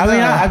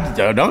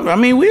 I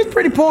mean, we was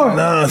pretty poor.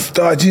 Nah,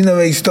 starch. You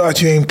never ate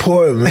starch. You ain't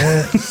poor,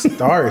 man.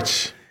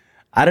 Starch.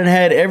 I done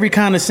had every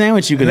kind of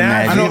sandwich you could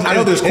imagine. I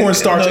know there's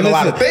cornstarch in a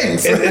lot of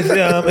things. It's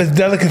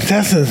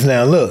delicatessens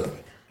now. Look.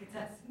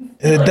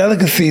 It's a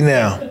delicacy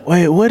now.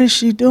 Wait, what is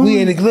she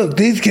doing? Look,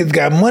 these kids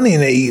got money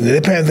and they eating it.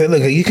 Their parents say,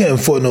 look, you can't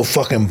afford no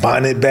fucking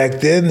bonnet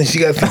back then. And she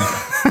got some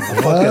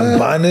fucking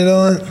bonnet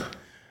on.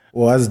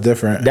 Well, that's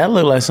different. That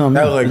looked like something.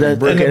 That looked like a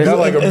brick. That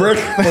like a brick.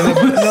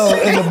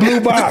 In the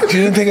blue box.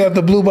 You didn't take out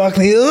the blue box.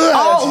 And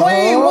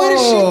What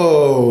is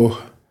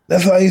she?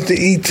 That's what I used to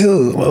eat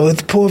too. Well,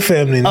 it's a poor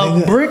family. A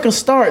Nigga. brick of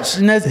starch,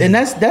 and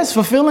that's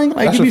fulfilling.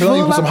 Like That's you be fulfilling.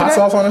 full You put some after hot that?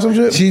 sauce on or some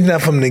shit. She's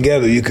not from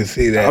together. You can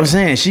see that. I'm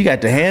saying she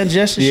got the hand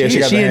gesture. Yeah, she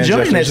got the hand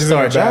enjoying gesture. that She's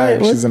starch. in her bag.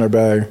 All right, She's in her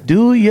bag.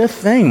 do your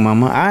thing,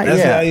 mama. That's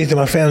what I used to.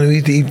 My family we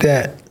used to eat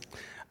that.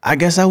 I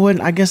guess I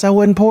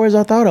wasn't poor as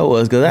I thought I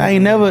was, because I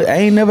ain't never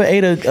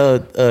ate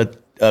a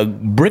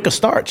brick of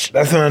starch.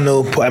 That's when I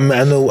know.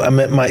 I'm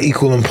at my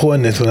equal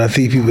importance when I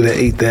see people that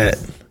ate that.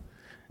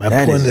 My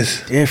That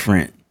poorness. is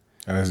different.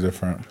 That is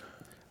different.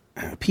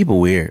 People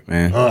weird,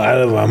 man.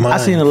 Out of our mind. I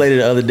seen a lady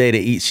the other day that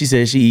eat. She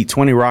said she eat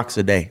 20 rocks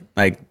a day,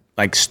 like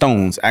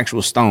stones,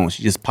 actual stones.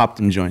 She just popped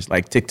them joints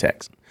like Tic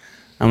Tacs.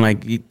 I'm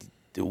like,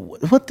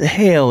 what the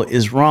hell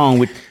is wrong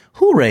with?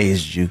 Who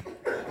raised you?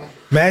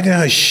 Imagine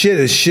her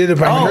shit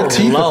about her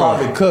teeth Lord.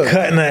 are probably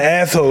cutting her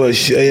asshole or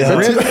shit.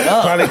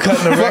 Probably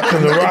cutting her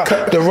rectum.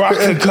 The rocks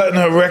are cutting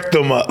her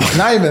rectum up.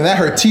 Not even that.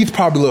 Her teeth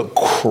probably look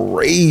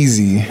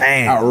crazy,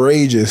 Man.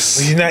 outrageous.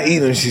 She's not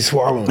eating them, she's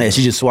swallowing them. Yeah,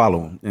 she just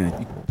swallowed them. Yeah,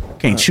 you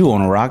can't chew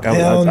on a rock. I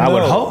Hell would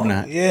no. hope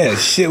not. Yeah,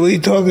 shit, what are you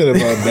talking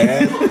about,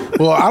 man?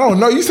 Well, I don't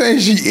know. You saying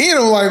she eat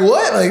them? Like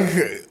what?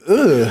 Like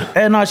ugh.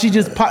 And no, she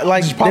just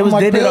like Just pop them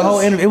like they did a pills? whole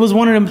interview. It was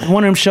one of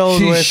them shows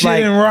where She's it's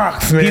like shitting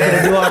rocks, man. people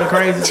that do all the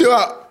crazy. Chill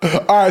out.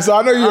 All right, so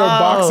I know you're a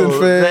boxing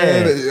fan,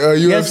 man. a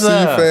UFC Yes,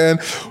 sir. fan.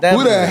 Who the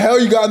Definitely. hell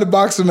you got in the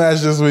boxing match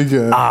this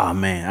weekend? Oh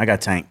man, I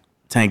got Tank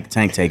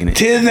taking it.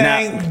 Tiz Now,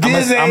 ain't- I'm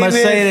Tiz gonna ain't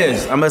say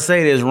this. this. I'm gonna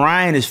say this.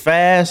 Ryan is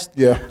fast.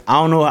 Yeah. I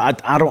don't know. I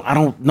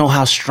don't know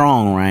how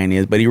strong Ryan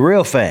is, but he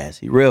real fast.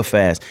 He real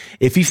fast.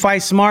 If he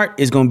fights smart,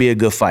 it's gonna be a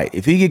good fight.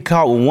 If he get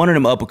caught with one of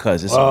them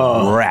uppercuts, it's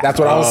a wrap. That's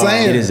what I was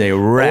saying. It is a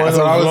wrap. That's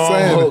what I was Long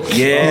saying. hooks.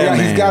 Yeah, he's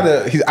man. got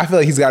to. I feel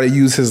like he's got to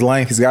use his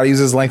length. He's got to use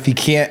his length. He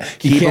can't.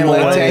 He Keep can't him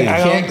let away.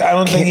 it. I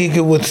don't think he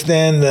could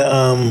withstand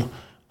the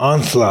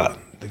onslaught.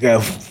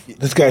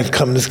 This guy's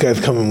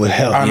coming with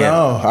hell. I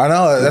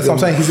know. That's what I'm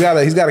saying. He's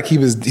got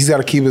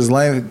to keep his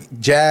length.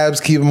 Jabs,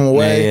 keep him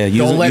away. Yeah,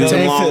 Don't let him.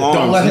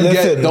 Don't let him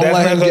get. Don't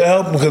let him get get.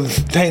 help him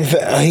because Tank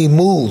he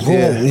moves.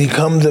 Yeah. He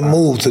comes and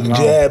moves. So the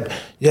jab,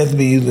 you have to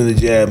be using the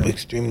jab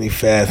extremely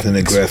fast and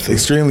aggressive.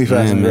 Extremely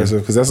fast and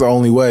aggressive, because that's the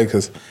only way.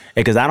 Because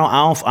Because I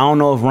don't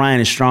know if Ryan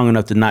is strong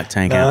enough to knock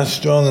Tank Not out.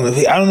 strong enough.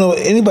 I don't know.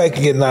 Anybody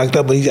can get knocked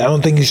up, but I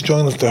don't think he's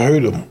strong enough to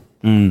hurt him.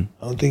 I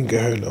don't think he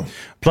can hurt him.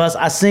 Plus,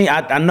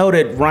 I know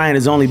that Ryan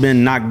has only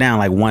been knocked down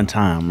like one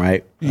time,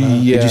 right?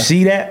 Yeah. Did you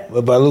see that?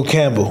 But by Luke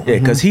Campbell. Yeah,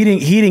 because he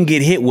didn't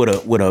get hit with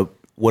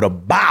a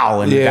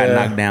bow and Yeah. got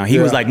knocked down. He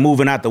was like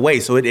moving out the way,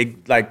 so it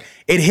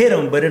hit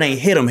him, but it ain't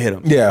hit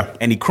him. Yeah.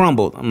 And he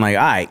crumbled. I'm like,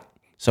 all right.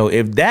 So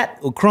if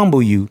that will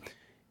crumble you,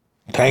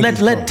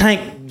 let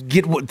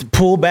Tank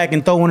pull back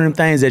and throw one of them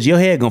things that your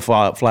head gonna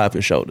fly off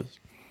your shoulders.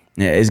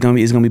 Yeah, it's gonna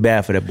be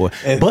bad for that boy.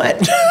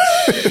 But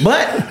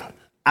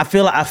I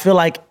feel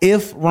like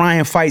if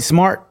Ryan fights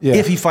smart,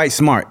 if he fights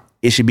smart,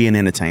 it should be an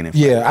entertaining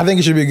fight. Yeah, I think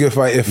it should be a good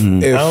fight. If I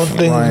don't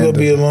think Ryan it's gonna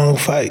be a long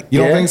fight. You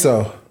don't think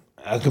so?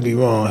 I could be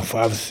wrong. Like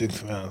 5 or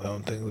 6 rounds. I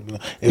don't think it'll be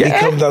long. If he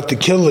comes out to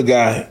kill the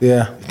guy,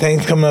 if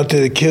Tank's coming out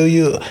there to kill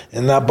you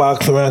and not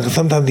box around, because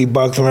sometimes he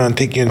box around and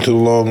take you into the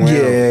long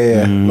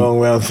round. Long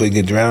rounds so he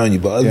can drown you.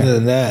 But other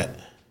than that,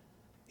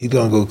 he's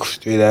gonna go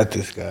straight at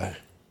this guy.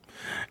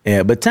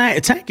 Yeah, but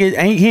Tank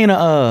he ain't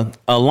a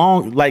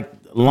long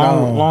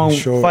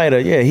fighter.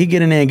 Yeah, he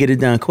get in there and get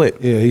it done quick.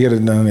 Yeah, he get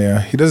it done.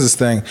 Yeah, he does his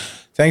thing.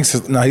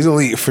 Thanks. No, he's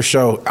elite for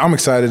sure. I'm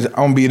excited. I'm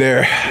gonna be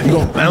there.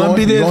 I'm gonna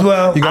be there as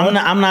well.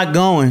 I'm not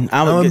going.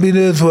 I'm gonna be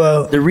there as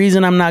well. The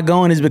reason I'm not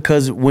going is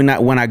because when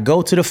I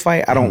go to the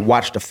fight, I don't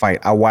watch the fight.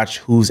 I watch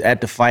who's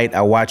at the fight.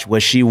 I watch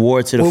what she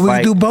wore to the fight. Well,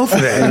 we do both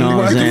of that. You know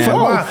what I'm saying?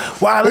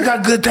 Wow, look how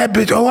good that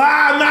bitch. Oh,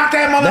 wow, knock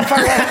that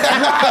motherfucker.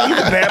 Wow, you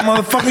got bad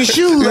motherfucking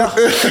shoes.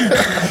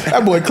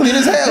 That boy clean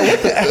as hell.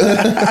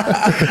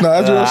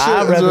 No, that's real shit.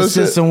 I'd rather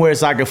sit somewhere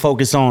so I can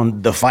focus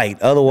on the fight.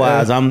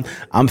 Otherwise, I'm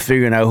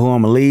figuring out who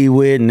I'm gonna leave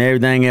with and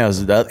everything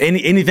else.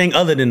 Anything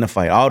other than the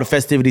fight. All the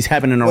festivities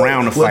happening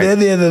around the fight. Well, they're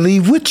there to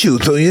leave with you,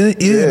 so you're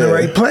in the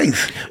right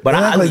place. But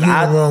you're in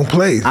the wrong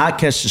place. I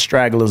catch the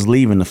stragglers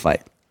leaving the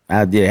fight.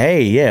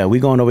 We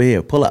going over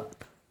here. Pull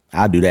up.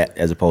 I'll do that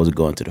as opposed to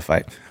going to the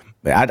fight.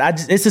 But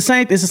it's the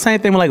same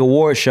thing with like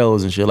award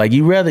shows and shit. Like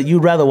you'd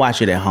rather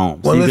watch it at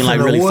home. So you can like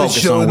really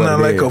focus on what it is. Not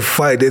like a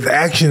fight. There's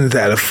action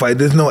at a fight.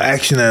 There's no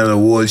action at an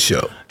award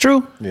show.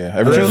 True.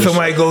 Yeah.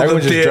 Somebody goes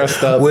up there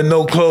with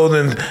no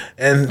clothes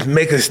and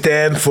make a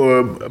stand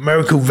for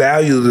American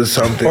values or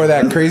something. Or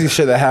that crazy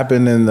shit that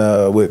happened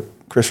with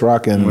Chris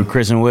Rock and with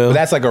Chris and Will. But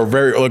that's like a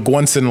very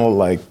once in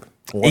a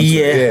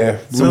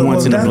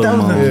once in that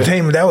was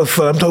entertainment. That was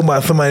fun. I'm talking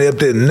about somebody up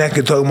there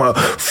naked talking about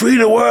free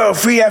the world,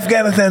 free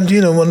Afghanistan. You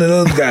know, one of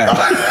those guys.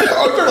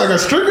 Like a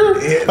stringer?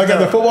 Like at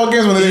the football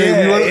games when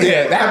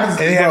that happens.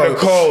 And they have a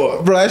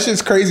call. Bro, that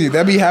shit's crazy.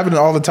 That be happening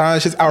all the time.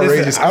 It's just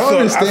outrageous. I don't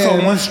understand. I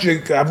saw one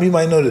stringer. You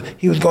might know that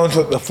he was going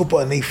to the football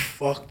and they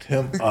fucked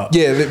him up.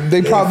 Yeah,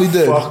 they probably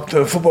did.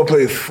 The football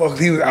players fucked.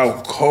 He was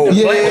out cold.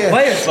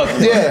 Players fucked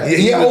him up.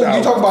 You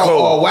talk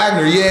about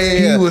Wagner.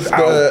 Yeah. He was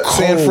out cold.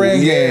 San Fran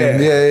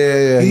game.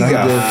 Yeah. He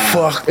got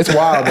fucked. It's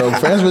wild though.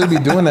 Fans really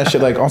be doing that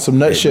shit like on some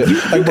nut shit.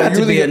 Like, got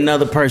to be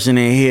another person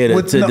in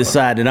here to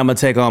decide that I'm gonna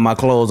take all my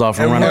clothes off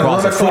and run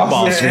across a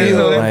football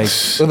field, like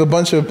with a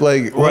bunch of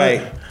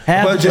right.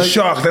 A bunch of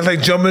sharks. That's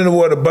like jumping in the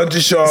water. A bunch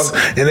of sharks,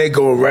 and they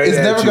go right. It's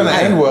never gonna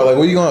end well. Like,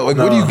 what are you going? Like,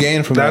 what do you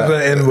gain from that? Not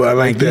gonna end well. I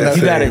like that.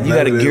 You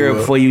gotta gear up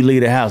before you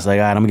leave the house. Like,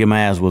 all right, I'm gonna get my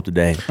ass whooped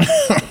today.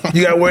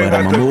 You gotta worry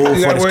about I'm gonna move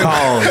for this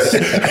cause.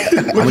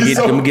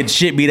 I'm gonna get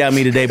shit beat out of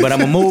me today, but I'm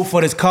gonna move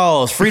for this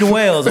cause. Free the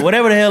whales or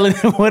whatever the hell,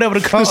 whatever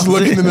the cause. Just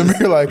looking in the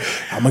mirror like,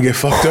 I'm gonna get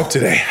fucked up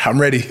today. I'm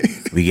ready.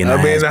 I'll be in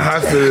the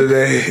hospital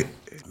today.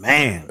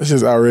 Man, it's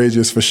just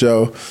outrageous for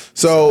sure.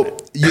 So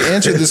you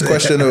answered this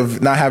question of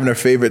not having a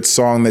favorite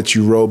song that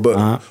you wrote,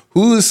 but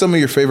who is some of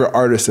your favorite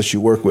artists that you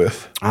work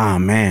with? Oh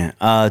man,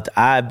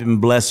 I've been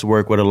blessed to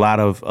work with a lot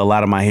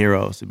of my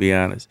heroes. To be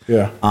honest,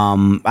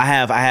 I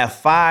have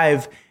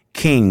 5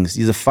 kings.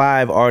 These are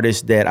 5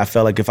 artists that I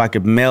felt like if I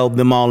could meld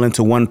them all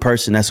into one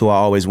person, that's who I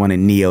always wanted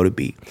Neo to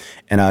be.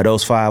 And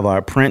those 5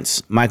 are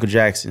Prince, Michael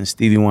Jackson,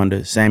 Stevie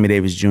Wonder, Sammy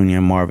Davis Jr.,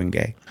 and Marvin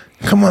Gaye.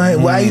 Come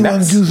on, why you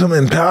want to do some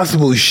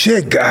impossible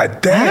shit?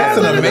 God damn. That's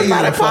an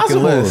amazing fucking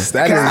list.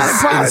 That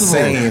is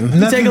insane.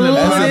 You take a little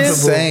of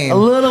this, a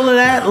little of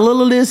that, a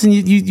little of this, and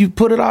you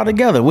put it all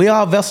together. We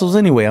all vessels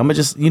anyway. I'm going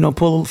to just,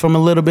 pull from a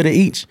little bit of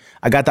each.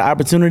 I got the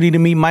opportunity to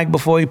meet Mike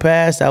before he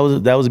passed. That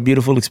was a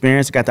beautiful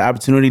experience. I got the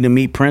opportunity to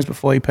meet Prince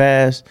before he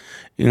passed.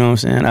 You know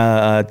what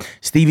I'm saying?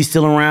 Stevie's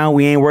still around.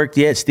 We ain't worked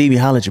yet. Stevie,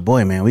 holla at your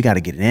boy, man. We got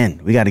to get it in.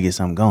 We got to get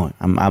something going.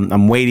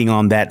 I'm waiting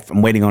on that.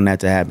 I'm waiting on that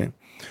to happen.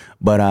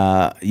 But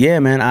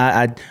man,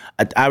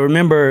 I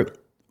remember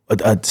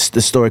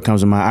the story comes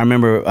to mind. I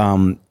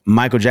remember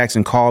Michael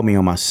Jackson called me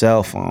on my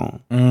cell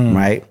phone,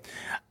 right?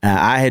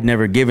 I had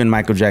never given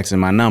Michael Jackson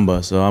my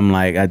number, so I'm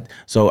like, I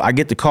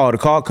get the call. The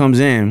call comes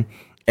in,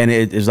 and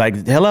it's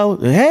like, hello,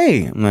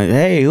 hey. I'm like,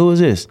 hey, who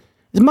is this?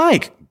 It's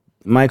Mike.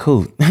 Mike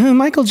who?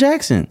 Michael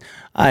Jackson.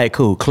 All right,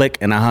 cool. Click,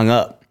 and I hung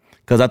up.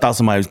 Because I thought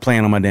somebody was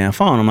playing on my damn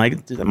phone. I'm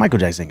like, Michael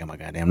Jackson ain't got my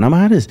goddamn number.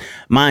 How this?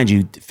 Mind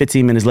you,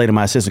 15 minutes later,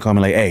 my assistant called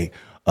me like, hey,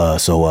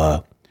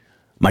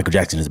 Michael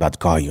Jackson is about to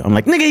call you. I'm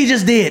like, nigga, he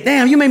just did.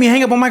 Damn, you made me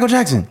hang up on Michael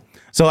Jackson.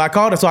 So I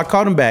called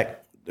him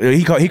back.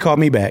 He called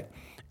me back.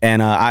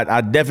 And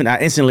I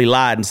instantly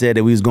lied and said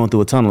that we was going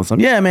through a tunnel or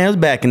something. Yeah, man, it was a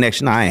bad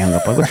connection. I ain't hung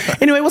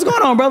up. Anyway, what's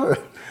going on, brother?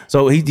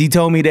 So he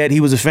told me that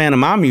he was a fan of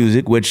my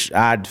music, which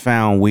I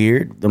found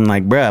weird. I'm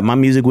like, bruh, my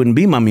music wouldn't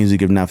be my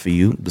music if not for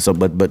you. So,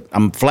 but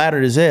I'm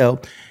flattered as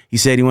hell. He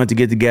said he wanted to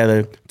get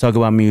together, talk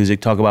about music,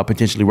 talk about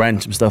potentially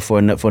writing some stuff for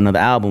another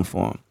album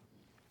for him.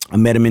 I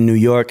met him in New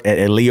York at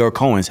Leor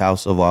Cohen's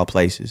house, of all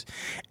places.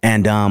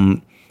 And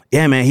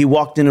yeah, man, he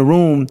walked in the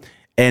room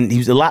And he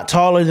was a lot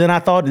taller than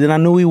I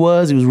knew he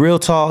was. He was real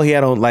tall. He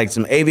had on like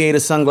some aviator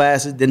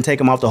sunglasses. Didn't take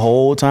them off the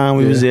whole time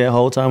we was there. The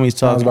whole time he was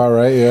talking. Sounds about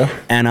right, yeah.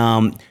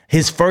 And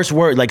his first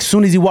word, like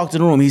soon as he walked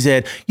in the room, he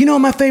said, "You know what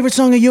my favorite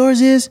song of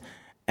yours is?"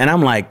 And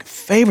I'm like,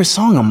 "Favorite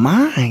song of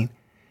mine?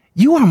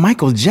 You are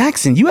Michael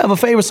Jackson. You have a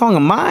favorite song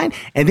of mine?"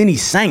 And then he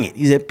sang it.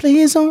 He said,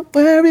 "Please don't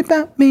worry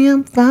about me,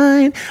 I'm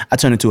fine." I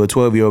turned into a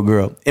 12-year-old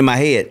girl. In my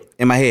head,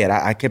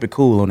 I kept it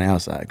cool on the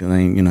outside because I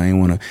didn't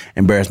want to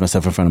embarrass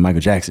myself in front of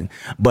Michael Jackson.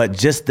 But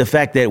just the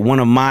fact that one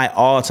of my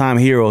all-time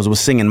heroes was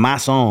singing my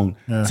song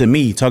to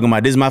me, talking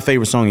about, "This is my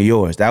favorite song of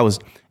yours." That was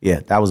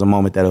a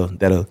moment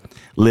that'll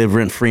live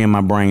rent-free in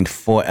my brain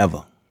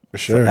forever. For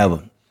sure.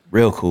 Forever.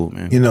 Real cool,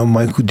 man. You know,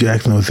 Michael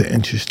Jackson was an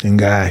interesting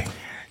guy.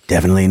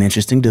 Definitely an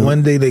interesting dude.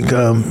 One day,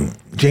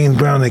 James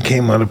Brown that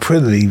came out of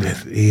prison,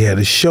 he had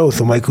a show,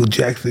 so Michael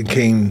Jackson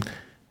came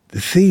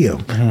to see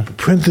him.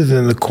 Prince is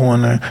in the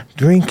corner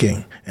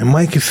drinking, and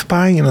Mike is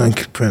spying on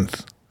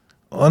Prince.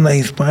 All night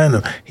he's spying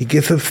on him. He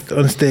gets up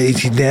on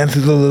stage, he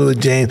dances a little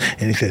with James,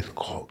 and he says,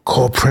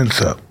 call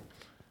Prince up.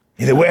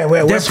 He said, where's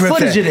There's Prince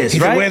footage at? of this, He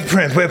right?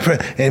 said, where's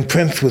Prince? And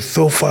Prince was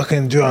so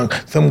fucking drunk.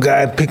 Some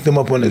guy picked him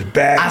up on his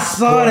back. I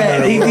saw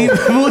that. He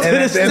moved to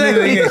the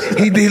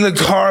stage. He looked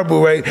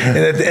horrible, right? And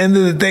at the end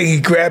of the day,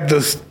 he grabbed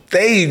the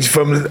stage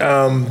from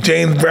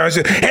James Brown and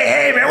said,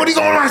 hey, man, what are you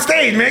going on my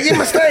stage, man? Give me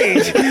my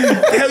stage.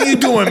 What the hell you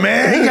doing,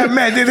 man? He got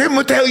mad.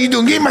 What the hell you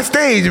doing? Give me my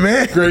stage,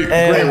 man. Great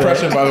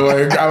impression, by the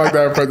way. I like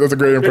that impression. That's a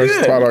great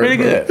impression. Pretty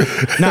good.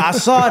 Now, I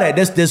saw that.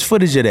 There's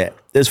footage of that.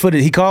 There's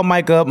footage. He called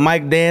Mike up.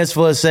 Mike danced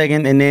for a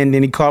second, and then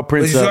he called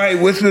Prince up. Right,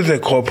 whispers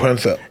and called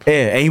Prince up.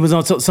 Yeah, and he was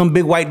on some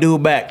big white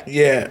dude back.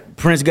 Yeah.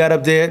 Prince got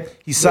up there.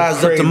 He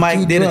sized up to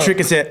Mike, did a trick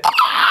and said,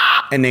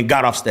 "Ah," and then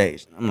got off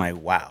stage. I'm like,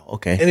 wow,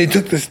 okay. And he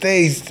took the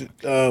stage,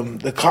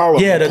 the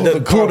column. Yeah,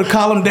 pull the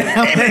column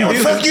down. Hey, man, what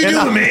the fuck you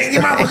doing, man?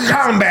 Get my fucking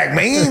column back,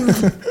 man.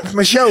 It's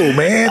my show,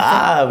 man.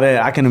 Man,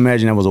 I can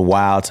imagine that was a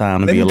wild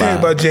time to be Let me tell you alive.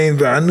 about James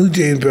Brown. I knew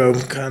James Brown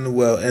kind of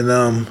well.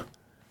 And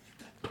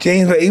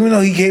James Brown, even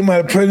though he came out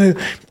of prison,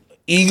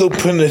 ego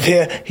put in his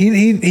hair,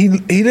 he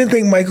didn't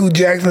think Michael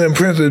Jackson and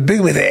Prince was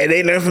big. He said, hey,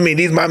 they learned from me.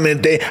 These my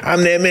men.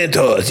 I'm their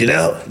mentors, you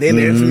know? They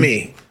learned from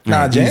me.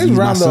 Nah, James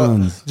Brown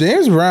though.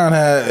 James Brown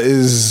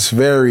is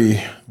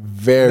very,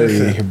 very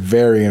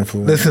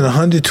influential. Listen,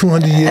 100,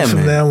 200 years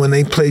from now, when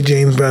they play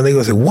James Brown, they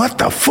gonna say, "What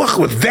the fuck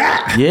was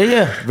that?"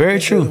 Yeah, very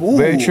true,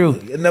 very true.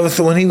 I never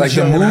saw when he was Like the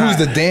young and moves,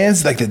 hot. the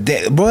dance, like the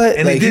dance, but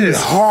And like, he did it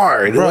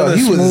hard, bro.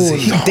 He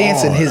was hard.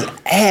 dancing his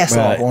ass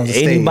off on the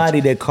stage. Anybody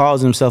that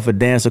calls himself a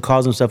dancer,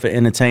 calls himself an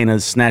entertainer,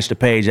 snatched a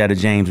page out of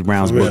James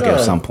Brown's book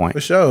at some point.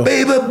 For sure.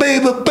 Baby,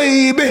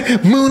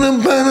 moon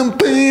and bottom,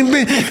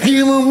 baby,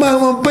 give me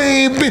mama,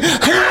 baby.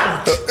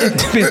 Back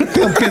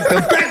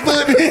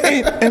foot,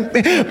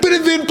 put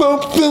it in,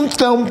 boom,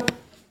 stomp.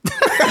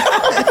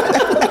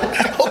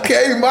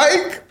 Okay,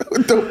 Mike,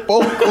 with the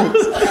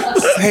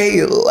vocals,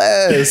 say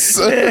less.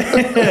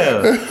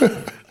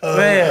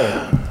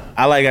 Man,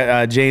 I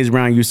like James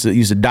Brown used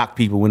to dock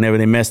people whenever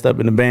they messed up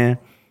in the band.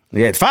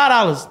 They had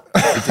 $5.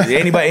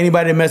 Anybody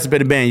that messed up in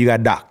the band, you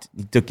got docked.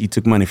 He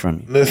took money from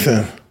you.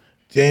 Listen,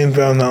 James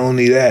Brown, not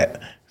only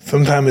that,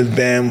 sometimes his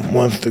band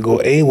wants to go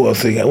AWOL,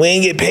 so we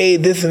ain't get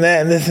paid this and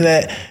that and this and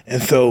that.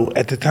 And so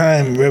at the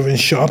time, Reverend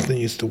Sharpton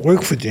used to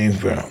work for James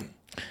Brown.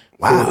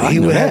 Wow, So he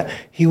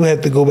would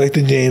have to go back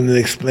to James and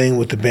explain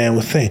what the band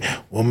was saying.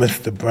 Well,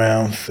 Mr.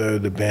 Brown, sir,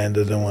 the band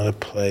doesn't want to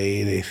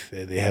play. They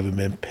said they haven't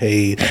been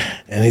paid.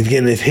 And he's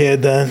getting his hair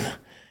done.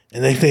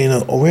 And next thing you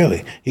know, oh,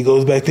 really? He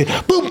goes back to,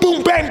 boom,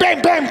 boom, bang,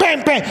 bang, bang,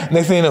 bang, bang.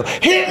 Next thing you know,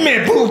 hit me,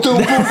 boom, boom,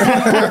 boom, boom.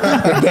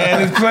 The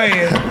band is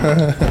playing.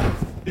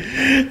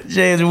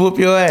 James will whoop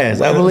your ass.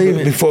 I believe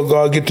it. Before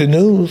God get the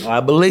news.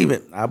 I believe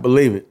it.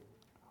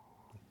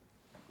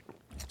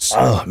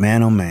 Oh,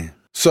 man.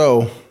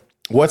 So,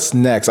 what's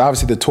next?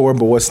 Obviously the tour,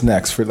 but what's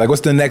next?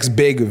 What's the next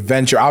big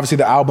venture? Obviously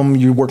the album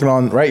you're working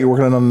on, right? You're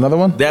working on another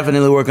one?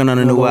 Definitely working on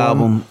a new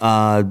album.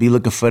 Be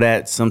looking for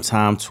that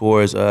sometime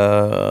towards.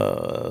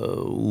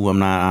 I'm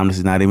not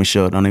honestly not even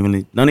sure. Don't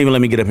even let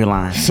me get up here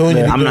lying.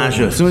 I'm not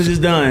sure. As soon as it's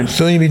done.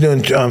 Soon you be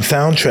doing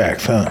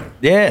soundtracks, huh?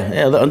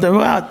 Yeah, a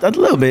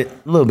little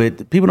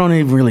bit. People don't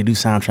even really do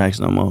soundtracks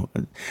no more.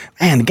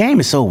 Man, the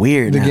game is so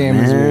weird. The now, game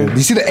man. is weird. Do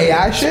you see the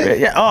AI shit?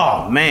 Yeah.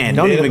 Oh man,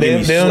 don't even get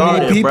me they don't need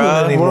started, people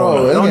bro.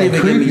 anymore. Don't even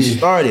get me creepy.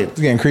 started. It's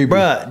getting creepy,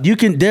 bro.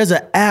 There's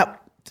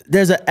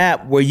an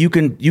app where you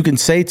can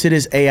say to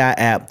this AI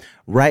app,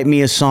 write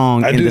me a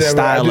song in the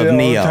style of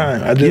Neo.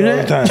 I do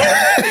that all the time.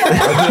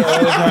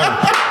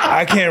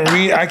 I can't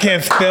read. I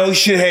can't spell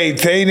shit. Hey,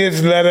 say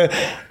this letter.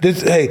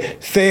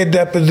 Say a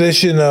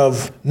deposition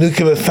of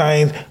nuclear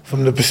science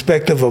from the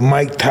perspective of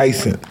Mike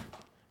Tyson.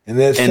 And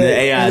the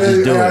AI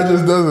just do AI it.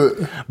 just does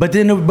it. But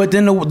then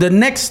the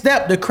next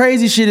step, the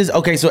crazy shit is,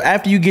 okay, so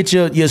after you get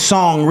your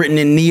song written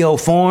in Neo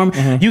form,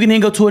 you can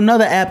then go to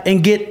another app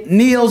and get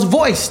Neo's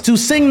voice to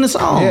sing the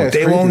song. Yeah,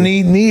 They crazy. won't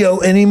need Neo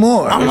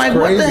anymore. I'm like,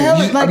 what the Crazy.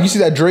 hell? You, Like, you see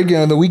that Drake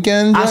on the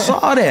weekend? I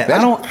saw that. I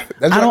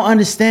don't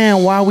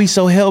understand why we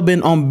so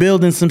hell-bent on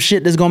building some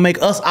shit that's gonna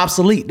make us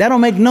obsolete. That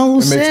don't make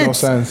no sense. makes no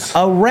sense.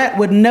 A rat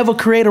would never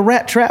create a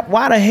rat trap.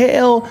 Why the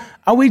hell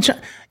are we trying?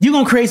 You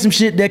gonna create some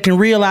shit that can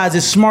realize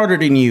it's smarter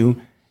than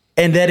you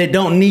and that it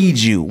don't need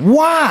you.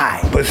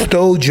 Why? But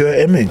stole your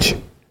image.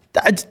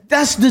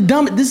 That's the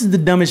dumbest. This is the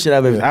dumbest shit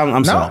I've ever.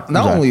 I'm sorry.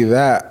 Not only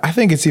that, I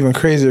think it's even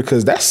crazier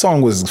because that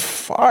song was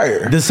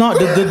fire. The song,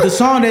 the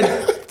song that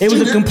it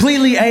was a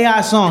completely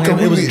AI song.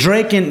 It was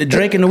Drake and the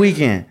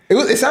Weeknd.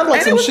 It sounded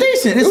like And some it was shit.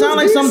 decent. It sounded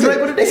like something Drake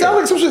would've did. It sounded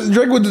like some shit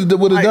Drake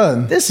would have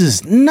done. This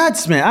is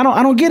nuts, man.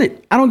 I don't get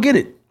it. I don't get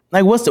it.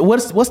 Like, what's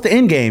the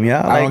end game, y'all?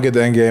 Like, I don't get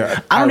the end game.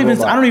 I don't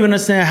even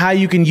understand how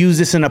you can use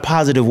this in a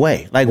positive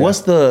way. Like, what's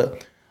the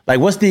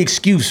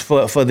excuse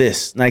for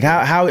this? Like,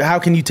 how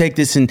can you take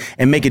this and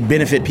make it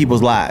benefit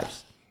people's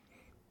lives,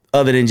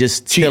 other than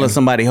just stealing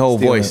somebody's whole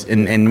voice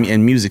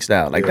and music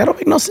style? Like, that don't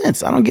make no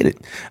sense. I don't get it.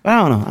 But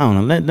I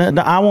don't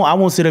know. I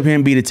won't sit up here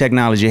and be the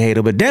technology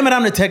hater. But damn it,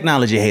 I'm the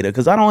technology hater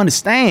because I don't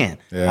understand.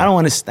 Yeah. I don't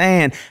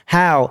understand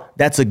how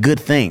that's a good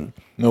thing.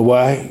 You know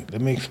why?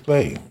 Let me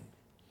explain.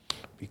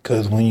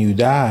 Because when you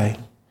die,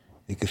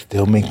 they can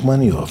still make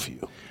money off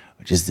you.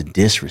 Which is the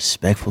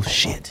disrespectful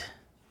shit.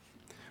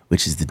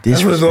 That's what It's all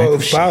disrespectful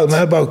about. shit.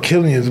 Not about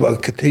killing you. It's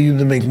about continuing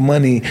to make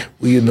money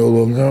when you're no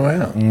longer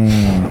around.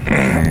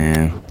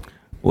 Man.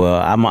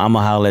 Well, I'm gonna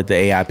holler at the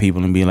AI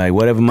people and be like,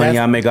 whatever money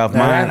y'all make off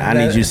mine, I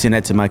need you to send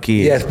that to my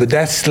kids. Yes, but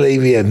that's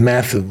slavery at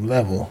massive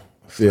level.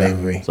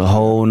 Slavery. It's a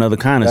whole nother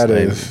kind of That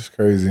slavery. is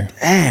crazy.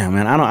 Damn,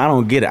 man, I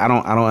don't get it. I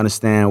don't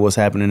understand what's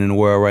happening in the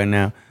world right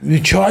now. You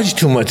charge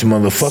too much,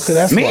 motherfucker.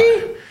 That's Me?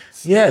 why.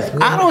 Yes.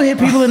 I don't hit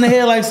people in the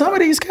head like some of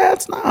these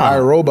cats. Nah. I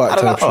robot I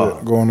don't type know.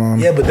 shit going on.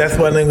 Yeah, but that's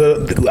why they're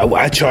gonna.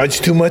 I charge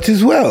too much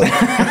as well.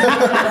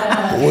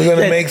 We're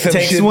gonna That make some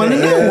takes shit. one to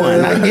know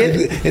one. I get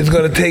it. It's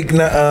gonna take.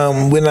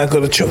 We're not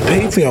gonna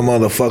pay for your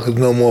motherfuckers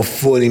no more.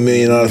 $40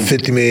 million,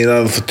 $50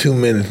 million for 2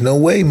 minutes. No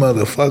way,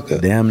 motherfucker.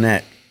 Damn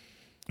that.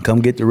 Come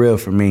get the real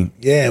from me.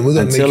 Yeah, and we're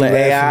gonna Until make the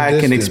you laugh AI from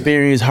can distance.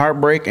 experience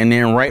heartbreak, and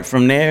then right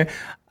from there,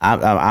 I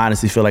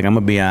honestly feel like I'm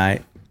gonna be all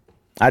right.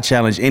 I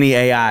challenge any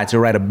AI to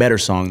write a better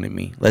song than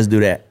me. Let's do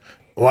that.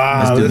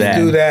 Wow, Let's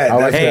do that. I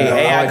like Hey, that. I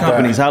AI like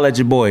companies, holla at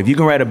your boy. If you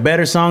can write a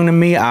better song than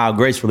me, I'll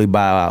gracefully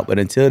bow out. But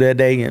until that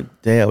day,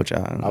 the hell with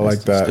y'all. I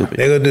like that. Stupid.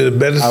 They're gonna do the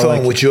better song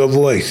like with your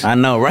voice. I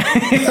know, right?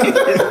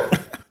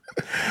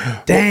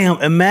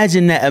 Damn,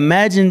 imagine that.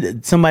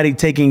 Imagine somebody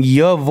taking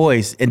your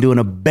voice and doing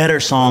a better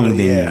song than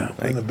Yeah, you.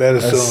 Like, the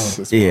better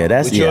song. yeah,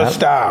 that's With your I-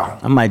 style.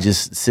 I might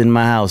just sit in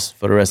my house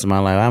for the rest of my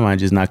life. I might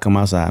just not come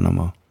outside no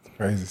more.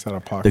 Crazy. It's out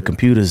of pocket. The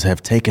computers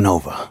have taken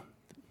over.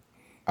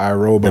 I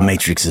robot. The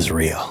Matrix is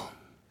real.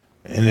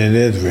 And it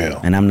is real.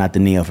 And I'm not the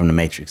Neo from the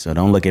Matrix, so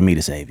don't look at me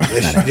to save you.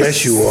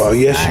 Yes, you are.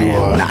 Yes, I you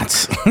am are.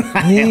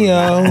 not.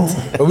 Neo.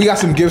 But we got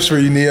some gifts for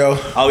you, Neo.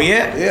 Oh,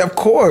 yeah? Yeah, of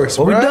course.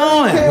 What we bruh.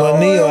 doing? Well,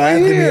 Neo, I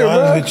have to be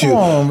honest with you. Come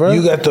on, bro.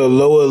 You got the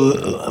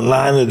lower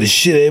line of the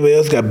shit. Everybody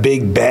else got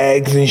big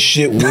bags and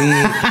shit, weed,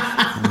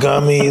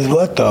 gummies.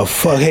 What the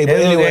fuck? Hey, but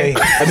It's anyway,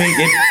 okay. I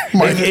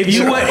mean,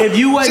 if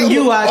you wasn't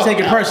you, I'd take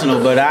it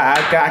personal. But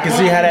I can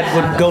see how that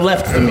would go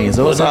left for me.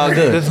 So it's all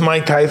good. this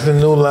Mike Tyson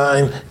new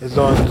line is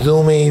on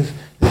Zoomies.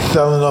 It's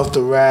selling off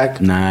the rack.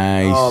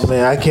 Nice. Oh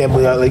man, I can't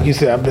believe. Like you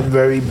said, I've been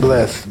very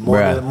blessed,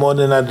 Bruh. more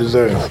than I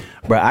deserve.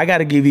 Bro, I got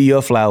to give you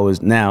your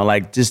flowers now.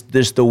 Like, just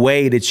the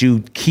way that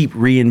you keep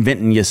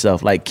reinventing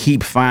yourself. Like,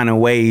 keep finding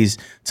ways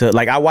to,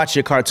 like, I watch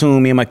your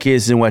cartoon. Me and my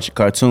kids didn't watch your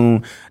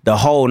cartoon. The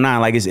whole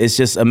nine. Like, it's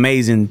just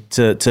amazing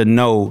to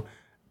know.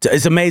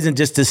 It's amazing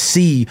just to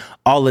see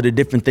all of the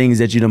different things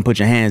that you done put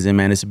your hands in,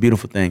 man. It's a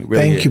beautiful thing. It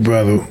really Thank is. you,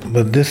 brother.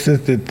 But this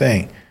is the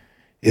thing.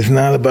 It's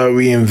not about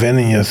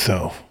reinventing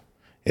yourself.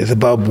 It's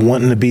about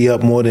wanting to be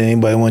up more than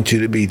anybody wants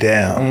you to be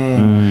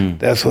down.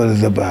 That's what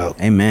it's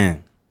about.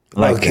 Amen.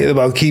 Like It's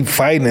about keep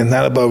fighting. It's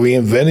not about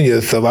reinventing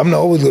yourself. I'm not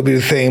always going to be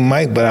the same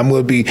Mike, but I'm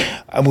going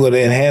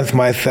to enhance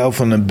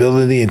myself and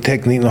ability and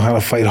technique, know how to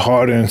fight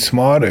harder and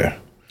smarter.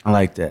 I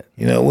like that.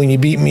 You know, when you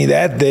beat me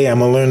that day, I'm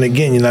going to learn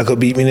again. You're not going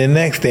to beat me the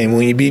next day. And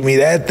when you beat me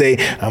that day,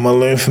 I'm going to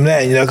learn from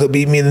that. You're not going to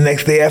beat me the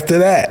next day after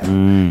that.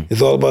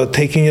 It's all about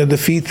taking your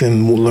defeats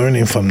and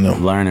learning from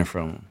them Learning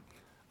from them.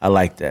 I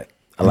like that.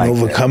 I and like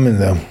that. overcoming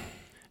them.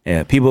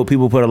 Yeah, people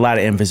put a lot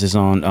of emphasis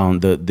on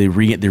the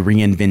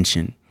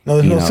reinvention. No,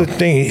 there's you no know. such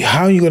thing.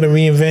 How are you going to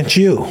reinvent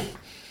you?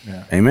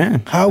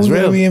 Amen. How are It's we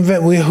going to real.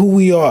 reinvent who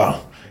we are?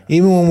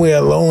 Even when we're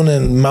alone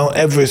in Mount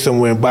Everest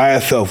somewhere by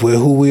ourselves, we're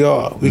who we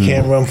are. We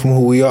can't run from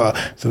who we are,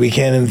 so we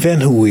can't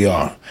invent who we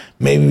are.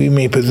 Maybe we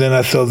may present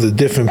ourselves as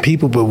different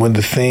people, but with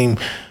the same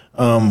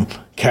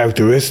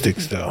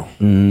characteristics, though.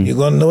 No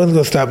one's going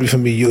to stop you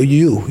from being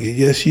you.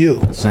 You're just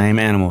you. Same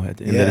animal at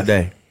the end of the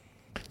day.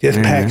 Just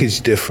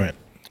packaged different.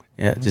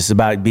 Yeah, just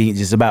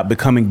about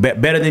becoming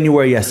better than you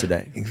were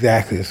yesterday.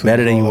 Exactly. That's what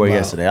Better it's than you all were about.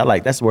 yesterday. I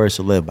like that's the words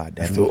to live by.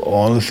 That's Damn. what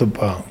all it's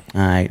about.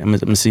 All right, I'm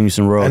gonna send you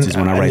some royalties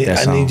when I write that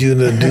song. I need you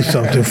to do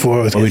something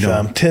for us. What we It's,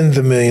 doing? tens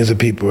of millions of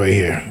people right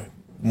here.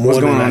 What's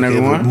going on,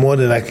 everyone? More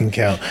than I can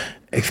count.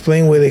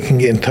 Explain where they can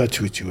get in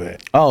touch with you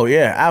at. Oh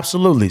yeah,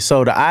 absolutely.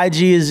 So the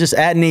IG is just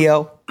at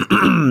Neo.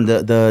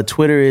 the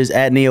Twitter is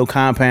at Neo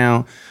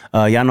Compound.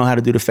 Y'all know how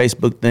to do the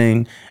Facebook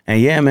thing.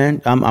 And yeah,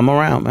 man, I'm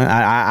around, man.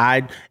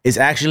 I it's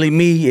actually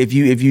me. If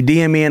you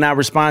DM me and I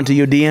respond to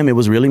your DM, it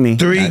was really me.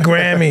 3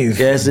 Grammys.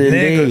 Yes,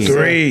 Nigga,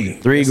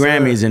 indeed. 3. Yes,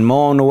 Grammys and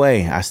more on the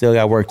way. I still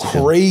got work to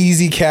do.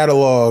 Crazy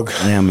catalog.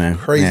 Yeah, man.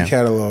 Crazy Yeah.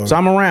 catalog. So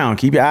I'm around.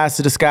 Keep your eyes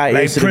to the sky,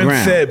 Like ears to the Prince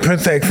ground. said,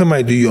 Prince asked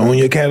somebody, do you own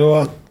your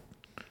catalog?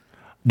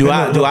 Do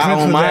I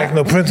own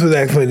mine? Prince was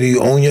asking me, do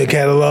you own your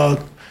catalog?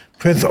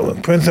 Prince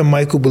and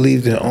Michael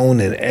believed in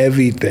owning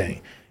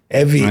everything.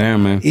 Yeah,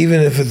 man.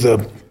 Even if it's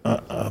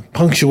a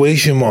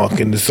punctuation mark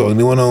in the song,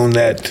 they want to own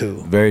that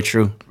too. Very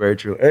true. Very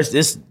true.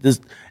 It's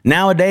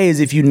nowadays,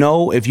 if you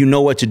know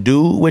what to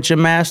do with your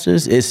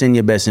masters, it's in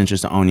your best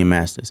interest to own your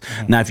masters.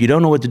 Now, if you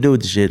don't know what to do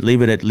with the shit,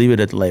 leave it at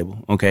the label.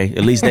 Okay,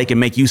 at least they can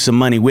make you some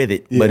money with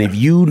it. But if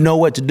you know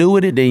what to do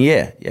with it, then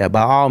yeah,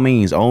 by all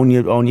means, own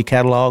your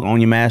catalog, own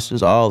your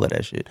masters, all of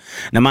that shit.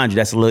 Now, mind you,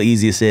 that's a little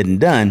easier said than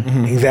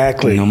done.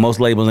 Exactly. You know, most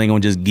labels ain't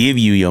gonna just give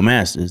you your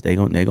masters.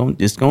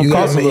 It's gonna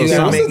cost a little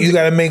something. You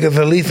got to make us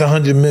at least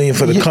 $100 million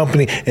for the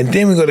company, and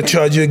then we're gonna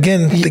charge you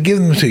again to give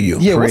them to you.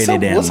 Yeah, what's Pretty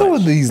damn up with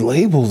much. these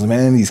labels,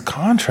 man? These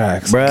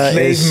contracts, Bruh,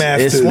 Slave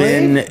masters.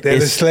 They're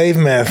the slave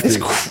masters.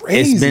 It's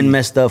crazy. It's been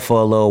messed up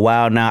for a little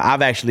while now.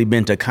 I've actually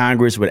been to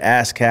Congress with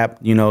ASCAP,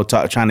 you know,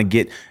 trying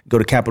to go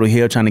to Capitol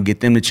Hill, trying to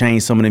get them to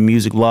change some of the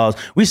music laws.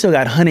 We still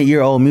got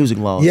 100-year-old music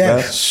laws.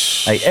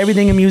 Yes. Bruh. Like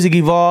everything in music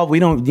evolved. We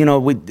don't, you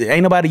know,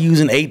 ain't nobody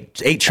using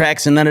eight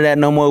tracks and none of that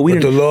no more.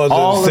 But the laws are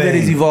all the of it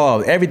same. has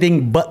evolved.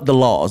 Everything but the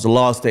laws. The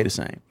laws stay the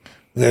same.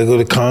 We gotta go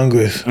to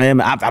Congress.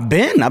 And I've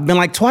been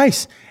like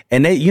twice.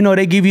 And they, you know,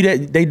 they give you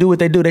that, they do what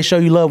they do. They show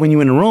you love when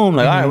you're in the room.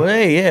 Like, all right, well,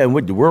 hey, yeah,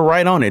 we're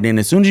right on it. And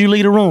as soon as you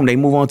leave the room, they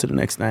move on to the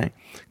next thing.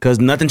 Because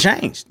nothing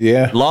changed.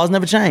 Yeah. Laws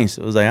never changed.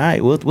 So it was like, all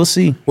right, we'll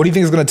see. What do you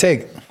think it's gonna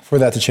take for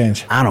that to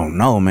change? I don't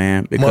know,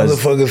 man. Because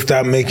Motherfuckers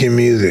stop making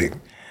music.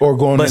 Or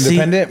going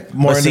independent?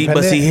 Independent?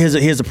 But see,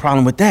 here's a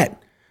problem with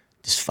that.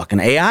 Just fucking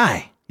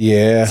AI.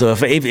 Yeah. So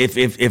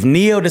if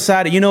Neo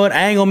decided, you know what,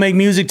 I ain't gonna make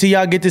music till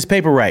y'all get this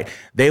paper right,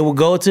 they will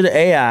go to the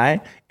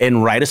AI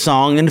and write a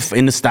song in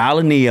the style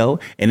of Neo,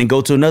 and then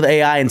go to another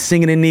AI and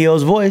sing it in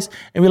Neo's voice,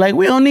 and be like,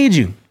 we don't need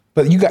you.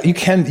 But you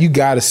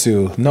gotta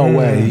sue. No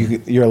way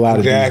you're allowed to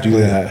Exactly. do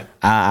that.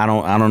 I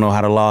don't know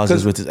how the laws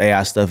is with this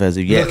AI stuff as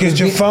of yet. Look at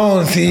your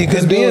phone, see you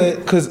can do it.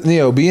 Because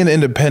being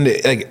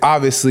independent, like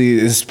obviously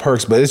is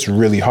perks, but it's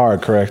really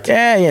hard. Correct?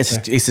 Yeah,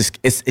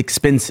 it's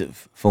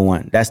expensive for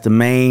one. That's the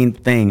main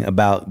thing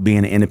about being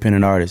an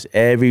independent artist.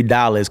 Every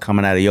dollar is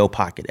coming out of your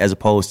pocket, as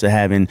opposed to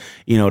having,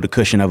 you know, the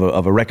cushion of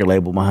a record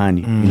label behind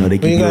you. You know, they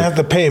But give you're you. gonna have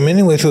to pay them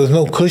anyway, so there's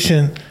no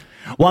cushion.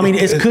 Well, I mean,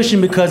 it's cushion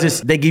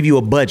because they give you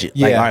a budget.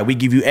 Like, Yeah. all right, we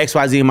give you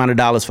XYZ amount of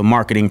dollars for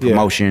marketing,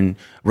 promotion,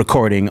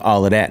 recording,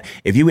 all of that.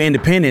 If you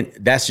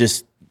independent, that's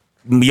just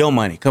your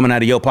money coming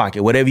out of your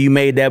pocket. Whatever you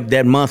made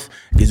that month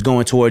is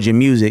going towards your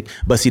music.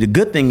 But see, the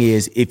good thing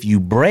is if you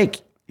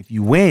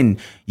win,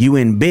 you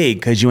win big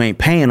because you ain't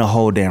paying a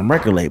whole damn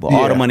record label.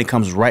 All the money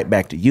comes right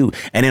back to you.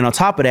 And then on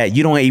top of that,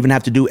 you don't even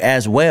have to do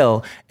as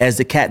well as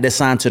the cat that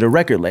signed to the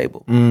record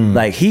label.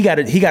 Like he got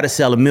to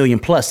sell $1 million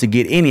plus to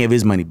get any of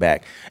his money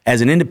back. As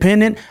an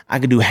independent, I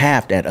could do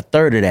half that, a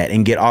third of that,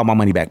 and get all my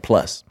money back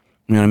plus.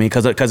 You know what I mean?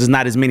 Because there's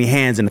not as many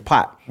hands in the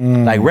pot.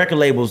 Like record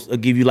labels will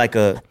give you like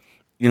a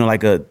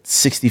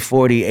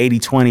 60-40,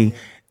 80-20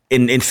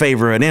 in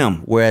favor of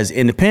them. Whereas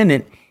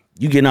independent,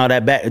 you getting all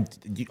that back.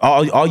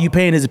 All you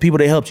paying is the people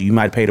that helped you. You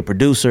might pay the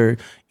producer,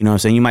 you know what I'm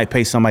saying? You might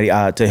pay somebody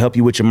to help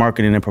you with your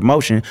marketing and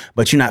promotion,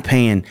 but you're not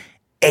paying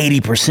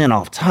 80%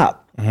 off top.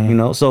 You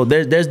know, so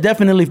there's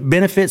definitely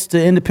benefits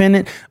to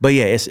independent, but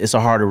yeah, it's a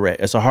harder road.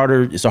 It's a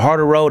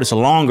harder road. It's a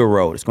longer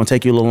road. It's gonna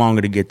take you a little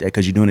longer to get there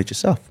because you're doing it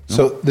yourself. You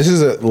know? So this is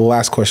the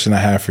last question I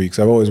have for you because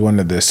I've always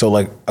wondered this. So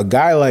like a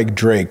guy like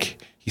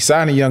Drake, he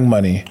signed to Young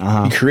Money.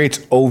 He creates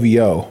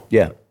OVO.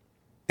 Yeah.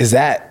 Is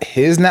that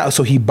his now?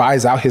 So he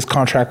buys out his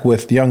contract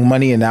with Young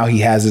Money, and now he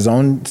has his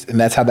own, and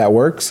that's how that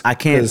works. I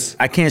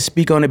can't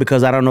speak on it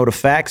because I don't know the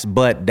facts,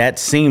 but that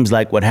seems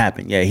like what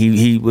happened. Yeah,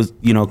 he was,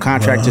 you know,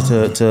 contracted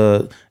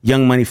to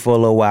Young Money for a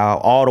little while.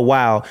 All the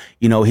while,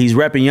 you know, he's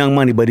repping Young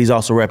Money, but he's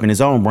also repping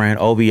his own brand,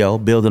 OVO,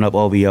 building up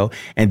OVO.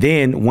 And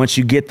then once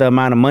you get the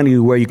amount of money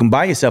where you can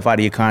buy yourself out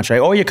of your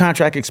contract, or your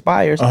contract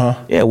expires,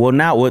 yeah, well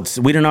now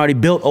we done already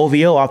built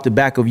OVO off the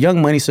back of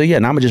Young Money, so yeah,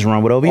 now I'm gonna just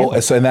run with OVO. Oh,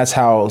 so and that's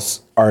how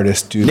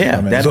artists do.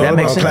 Yeah, that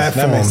makes sense.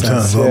 Platforms,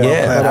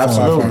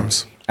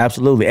 Absolutely.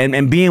 Absolutely.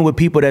 And being with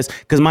people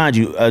because mind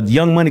you,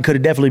 Young Money could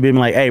have definitely been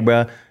like, hey,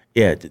 bro,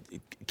 yeah,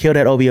 kill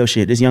that OVO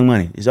shit. It's Young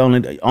Money. It's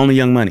only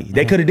Young Money.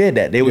 They could have did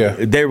that. They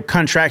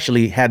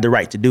contractually had the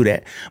right to do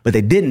that, but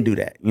they didn't do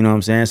that. You know what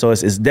I'm saying? So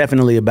it's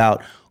definitely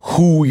about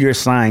who you're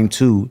signed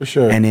to, For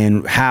sure. and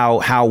then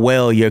how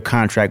well your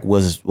contract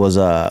was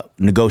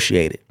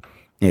negotiated.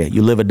 Yeah,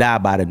 you live or die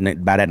by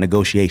that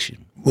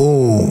negotiation.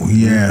 Oh,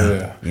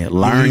 yeah. Yeah,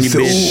 learn your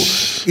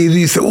business.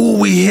 He said,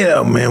 we hit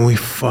up, man. We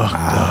fucked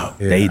up.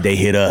 They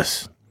hit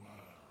us.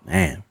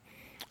 Man.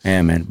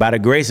 Yeah, man. By the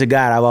grace of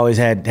God, I've always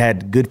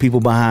had good people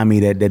behind me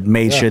that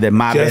made sure that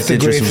my best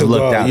interest was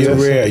looked out. You're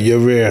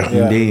rare.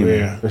 Yeah, Indeed,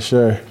 man. for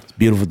sure. It's a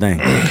beautiful thing.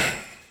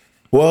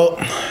 Well,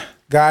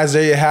 guys,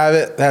 there you have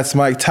it. That's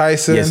Mike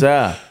Tyson. Yes,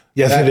 sir.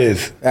 Yes, it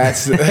is.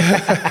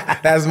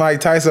 That's Mike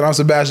Tyson. I'm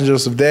Sebastian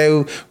Joseph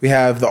Day. We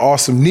have the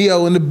awesome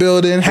Neo in the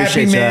building.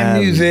 Happy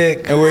Man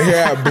Music. And we're here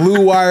at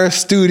Blue Wire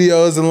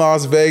Studios in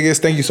Las Vegas.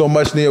 Thank you so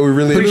much, Neo. We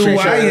really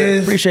appreciate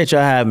it. Appreciate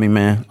y'all having me,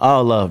 man.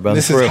 All love, brother.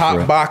 This is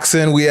Hot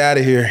Boxing. We out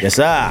of here. Yes,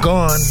 sir.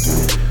 Gone.